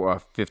Barrett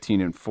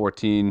 15 and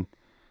 14.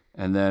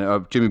 And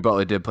then Jimmy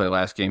Butler did play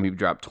last game. He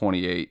dropped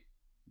 28.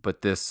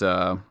 But this,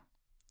 what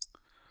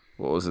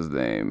was his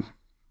name?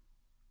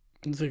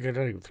 I think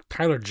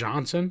Tyler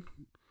Johnson.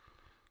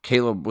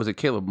 Was it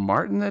Caleb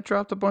Martin that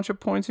dropped a bunch of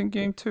points in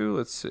game 2?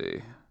 Let's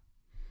see.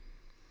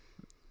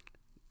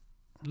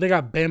 They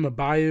got Bama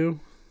Bayou.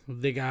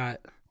 They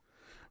got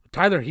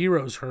Tyler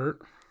Hero's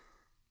hurt.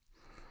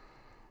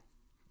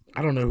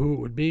 I don't know who it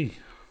would be.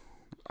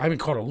 I haven't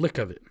caught a lick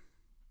of it.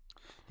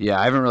 Yeah,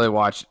 I haven't really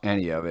watched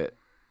any of it.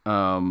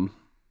 Let's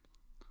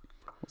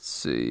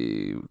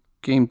see.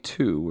 Game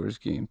 2. Where's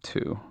game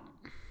 2?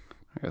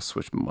 I gotta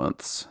switch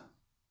months.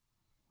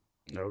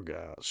 Oh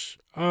gosh.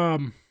 Let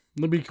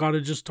me kind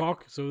of just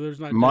talk. So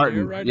there's not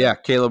Martin. right Yeah, now.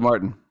 Caleb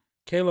Martin.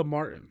 Caleb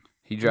Martin.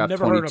 He dropped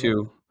Never heard of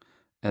 22.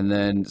 And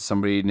then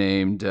somebody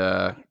named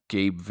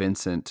Gabe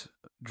Vincent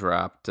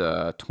dropped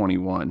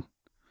 21.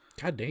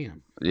 God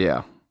damn.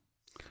 Yeah,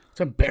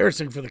 It's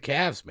embarrassing for the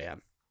Cavs,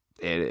 man.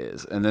 it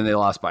is. And then they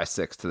lost by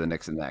 6 to the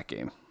Knicks in that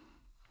game.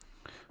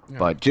 Yeah.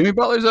 But Jimmy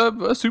Butler's a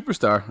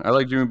superstar. I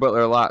like Jimmy Butler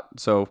a lot.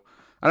 So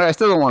I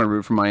still don't want to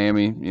root for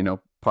Miami. You know,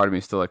 part of me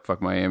is still like,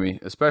 fuck Miami.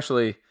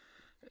 Especially,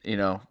 you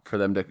know, for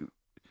them to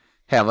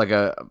have like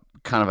a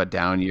kind of a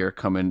down year,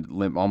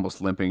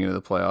 almost limping into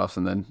the playoffs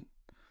and then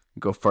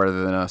go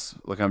farther than us.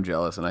 Look, I'm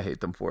jealous and I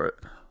hate them for it.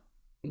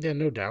 Yeah,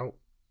 no doubt.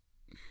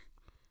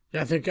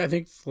 Yeah, I think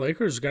the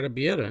Lakers got to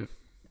be it.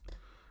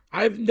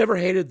 I've never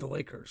hated the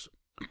Lakers.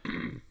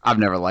 I've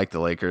never liked the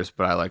Lakers,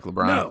 but I like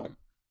LeBron. No.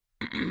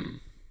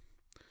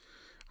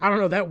 I don't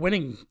know, that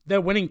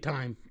winning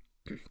time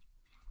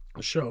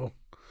show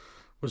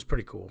was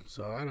pretty cool.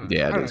 So I don't know.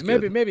 Yeah, I don't that's know.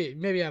 good.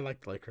 Maybe I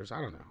like the Lakers.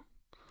 I don't know.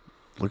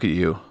 Look at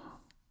you.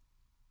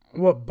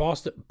 What,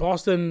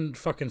 Boston,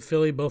 fucking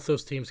Philly, both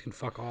those teams can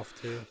fuck off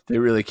too. They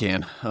really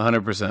can.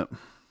 100%.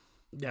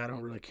 Yeah, I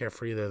don't really care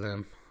for either of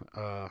them.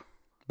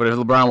 But if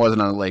LeBron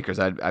wasn't on the Lakers,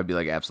 I'd be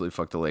like, absolutely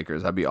fuck the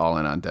Lakers. I'd be all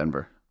in on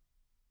Denver.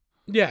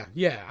 Yeah.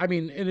 I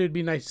mean, it'd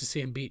be nice to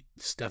see him beat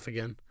Steph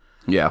again.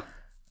 Yeah.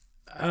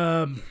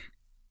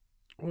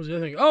 What was the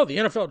other thing? Oh, the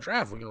NFL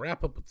draft. We can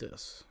wrap up with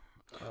this.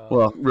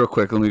 Well, real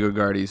quick, let me go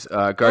Guardies.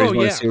 Guardies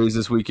won yeah. a series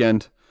this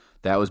weekend.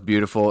 That was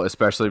beautiful,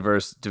 especially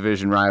versus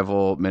division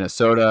rival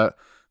Minnesota,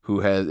 who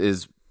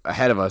is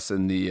ahead of us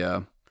in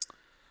the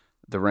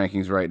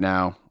rankings right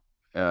now.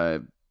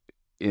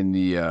 In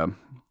the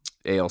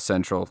AL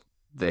Central,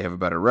 they have a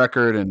better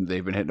record, and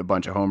they've been hitting a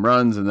bunch of home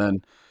runs. And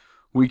then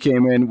we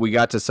came in, we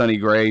got to Sonny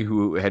Gray,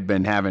 who had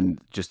been having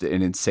just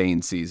an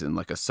insane season,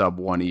 like a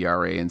sub-1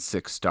 ERA in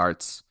 6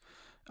 starts.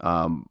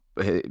 You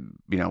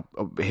know,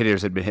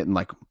 hitters had been hitting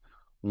like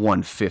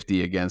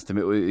 150 against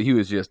him. He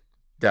was just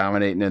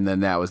dominating, and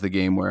then that was the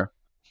game where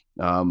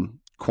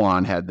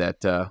Quan had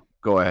that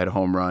go-ahead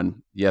home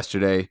run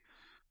yesterday.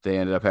 They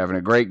ended up having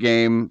a great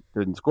game.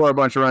 Didn't score a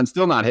bunch of runs.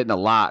 Still not hitting a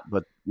lot,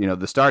 but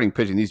the starting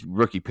pitching, these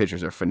rookie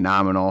pitchers are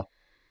phenomenal.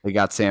 They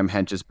got Sam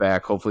Hentges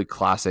back. Hopefully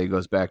Clase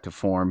goes back to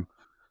form.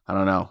 I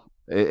don't know.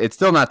 It's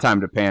still not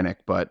time to panic,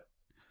 but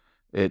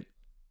at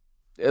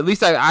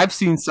least I've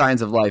seen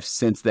signs of life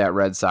since that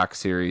Red Sox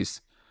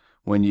series.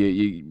 When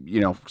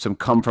some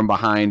come from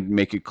behind,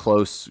 make it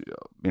close.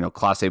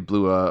 Clase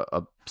blew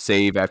a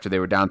save after they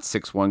were down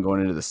 6-1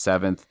 going into the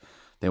 7th.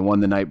 They won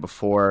the night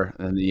before,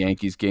 and the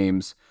Yankees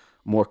games,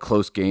 more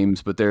close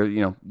games. But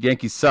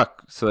Yankees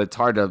suck, so it's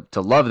hard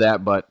to love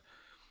that. But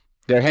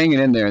they're hanging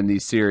in there in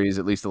these series,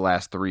 at least the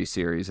last 3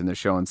 series, and they're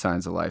showing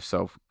signs of life.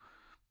 So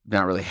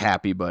not really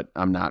happy, but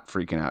I'm not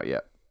freaking out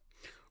yet.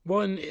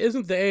 Well, and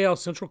isn't the AL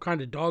Central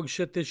kind of dog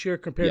shit this year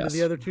compared to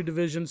the other 2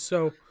 divisions?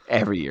 So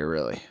every year,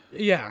 really.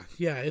 Yeah,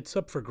 it's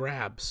up for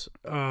grabs.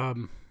 What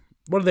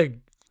are they,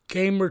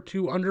 game or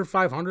 2 under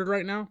 500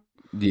 right now?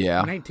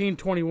 Yeah.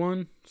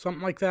 19-21,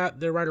 something like that.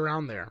 They're right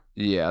around there.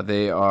 Yeah,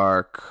 they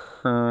are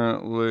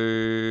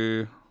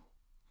currently,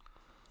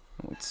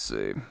 let's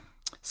see,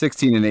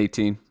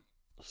 16-18.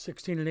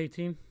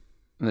 16-18.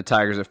 And the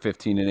Tigers are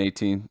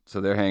 15-18, so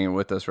they're hanging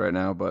with us right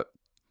now, but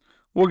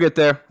we'll get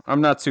there.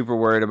 I'm not super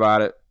worried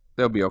about it.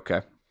 They'll be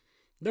okay.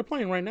 They're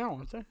playing right now,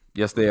 aren't they?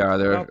 Yes, they are.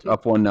 They're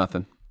up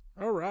 1-0.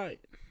 All right.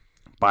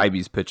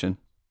 Bibby's pitching.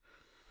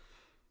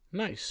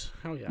 Nice.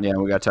 Hell yeah. Yeah,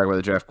 we got to talk about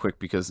the draft quick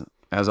because,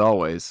 as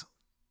always,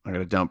 I got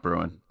to dump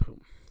Bruin.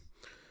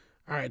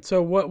 All right, so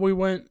we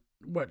went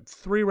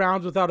 3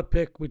 rounds without a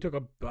pick. We took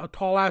a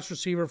tall-ass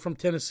receiver from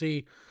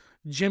Tennessee.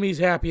 Jimmy's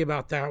happy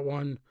about that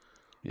one.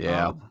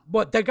 Yeah.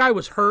 But that guy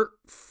was hurt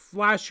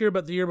last year,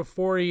 but the year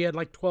before he had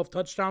like 12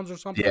 touchdowns or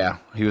something. Yeah,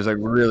 he was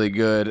really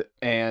good.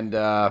 And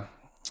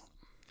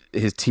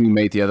his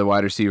teammate, the other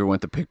wide receiver,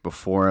 went the pick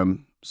before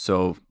him.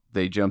 So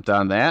they jumped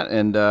on that,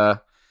 and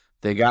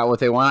they got what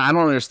they want. I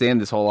don't understand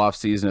this whole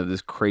offseason of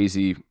this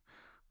crazy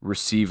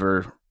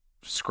receiver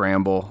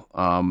scramble.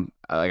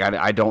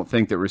 I don't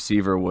think that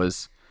receiver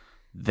was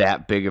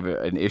that big of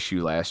an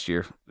issue last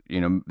year.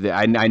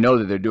 I know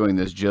that they're doing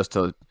this just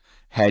to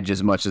hedge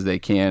as much as they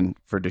can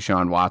for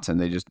Deshaun Watson.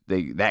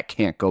 That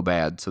can't go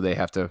bad, so they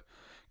have to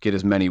get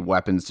as many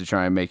weapons to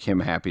try and make him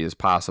happy as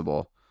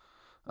possible.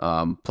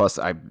 Plus,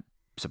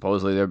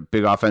 supposedly they're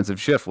big offensive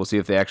shift. We'll see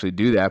if they actually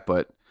do that,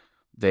 but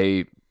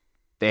they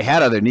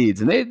had other needs,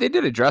 and they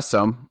did address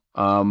some.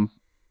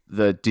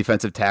 The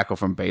defensive tackle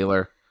from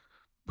Baylor,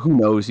 who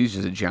knows? He's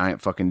just a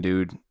giant fucking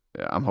dude.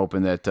 I'm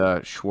hoping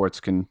that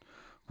Schwartz can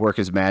work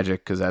his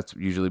magic, because that's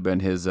usually been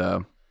his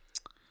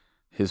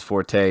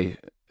forte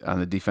on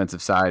the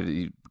defensive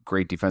side.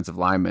 Great defensive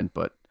lineman,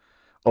 but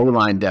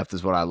O-line depth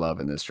is what I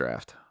love in this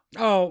draft.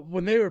 Oh,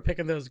 when they were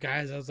picking those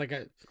guys, I was like,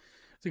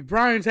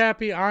 Brian's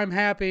happy, I'm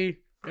happy,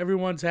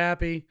 everyone's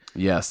happy.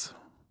 Yes.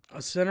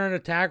 A center and a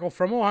tackle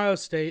from Ohio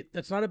State.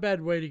 That's not a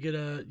bad way to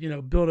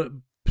get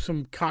build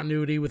some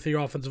continuity with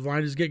your offensive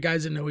line. Just get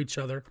guys that know each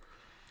other.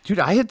 Dude,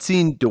 I had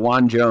seen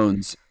DeJuan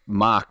Jones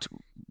mocked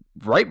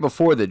right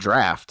before the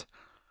draft,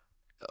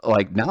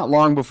 like not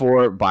long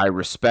before, by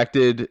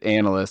respected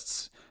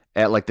analysts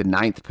at like the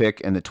 9th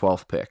pick and the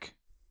 12th pick.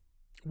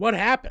 What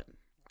happened?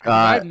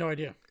 I have no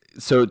idea.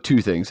 So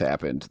 2 things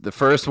happened. The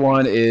first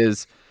one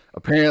is,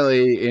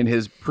 apparently in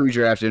his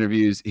pre-draft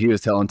interviews, he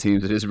was telling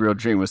teams that his real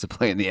dream was to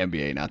play in the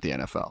NBA, not the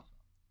NFL.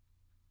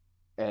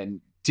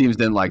 And teams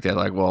didn't like that.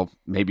 Like, well,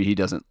 maybe he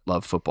doesn't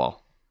love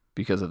football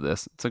because of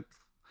this. It's like,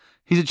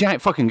 he's a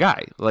giant fucking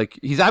guy. Like,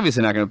 he's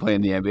obviously not going to play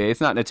in the NBA.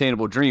 It's not an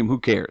attainable dream. Who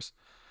cares?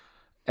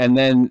 And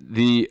then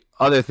the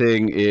other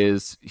thing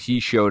is, he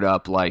showed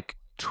up like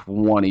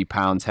 20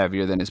 pounds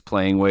heavier than his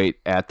playing weight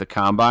at the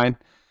combine.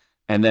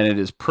 And then at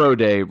his pro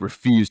day,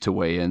 refused to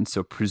weigh in.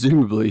 So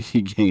presumably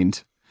he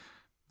gained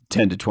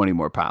 10 to 20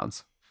 more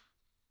pounds.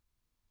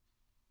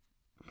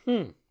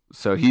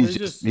 So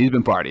he's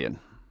been partying.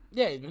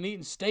 Yeah, he's been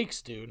eating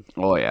steaks, dude.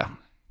 Oh, yeah.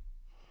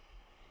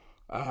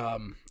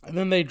 And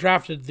then they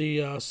drafted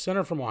the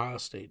center from Ohio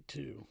State,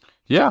 too.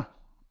 Yeah.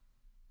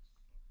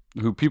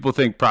 Who people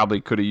think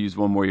probably could have used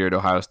one more year at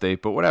Ohio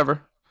State, but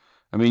whatever.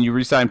 I mean, you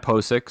re-signed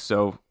Posick,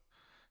 so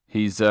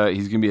he's going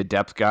to be a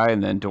depth guy,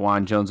 and then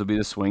DeJuan Jones will be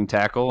the swing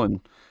tackle,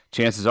 and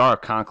chances are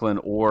Conklin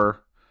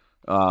or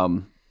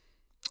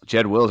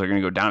Jed Wills are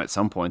going to go down at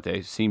some point.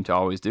 They seem to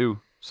always do,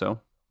 so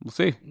we'll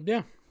see.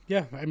 Yeah.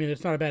 I mean,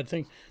 it's not a bad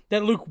thing.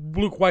 That Luke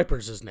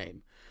Weiper's his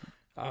name,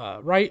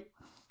 right?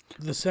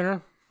 The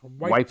center,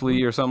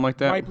 Whipley or something like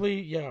that.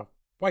 Whipley, yeah,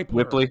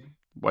 Whippler.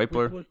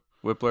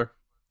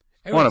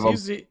 Anyways, One of them.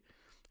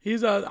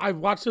 He's I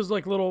watched his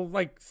little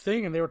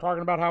thing, and they were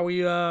talking about how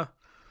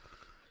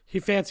he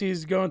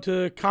fancies going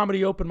to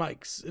comedy open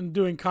mics and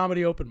doing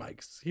comedy open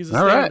mics. He's a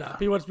stand-up. Right.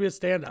 He wants to be a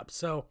stand-up.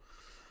 So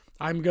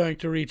I'm going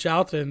to reach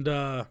out and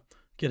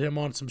get him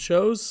on some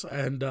shows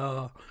and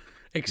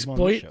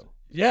exploit.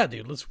 Yeah,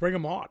 dude, let's bring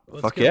him on.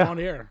 Let's get him on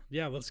here.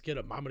 Yeah, let's get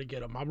him. I'm going to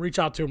get him. I'll reach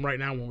out to him right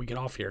now when we get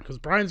off here, because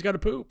Brian's got to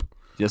poop.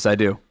 Yes, I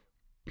do.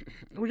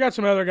 We got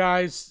some other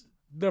guys.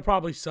 They'll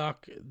probably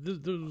suck.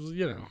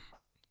 You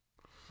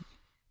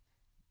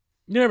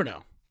never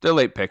know. they're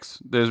late picks.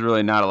 There's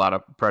really not a lot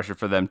of pressure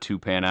for them to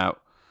pan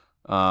out.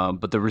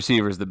 But the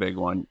receiver is the big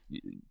one.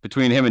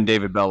 Between him and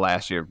David Bell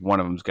last year, one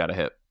of them's got to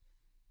hit.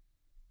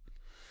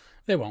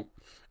 They won't.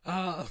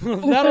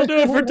 That'll do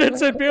it for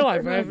Tits and Beer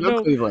Life. I have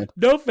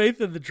no faith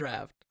in the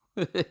draft.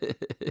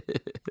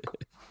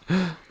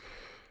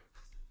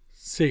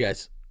 See you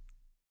guys.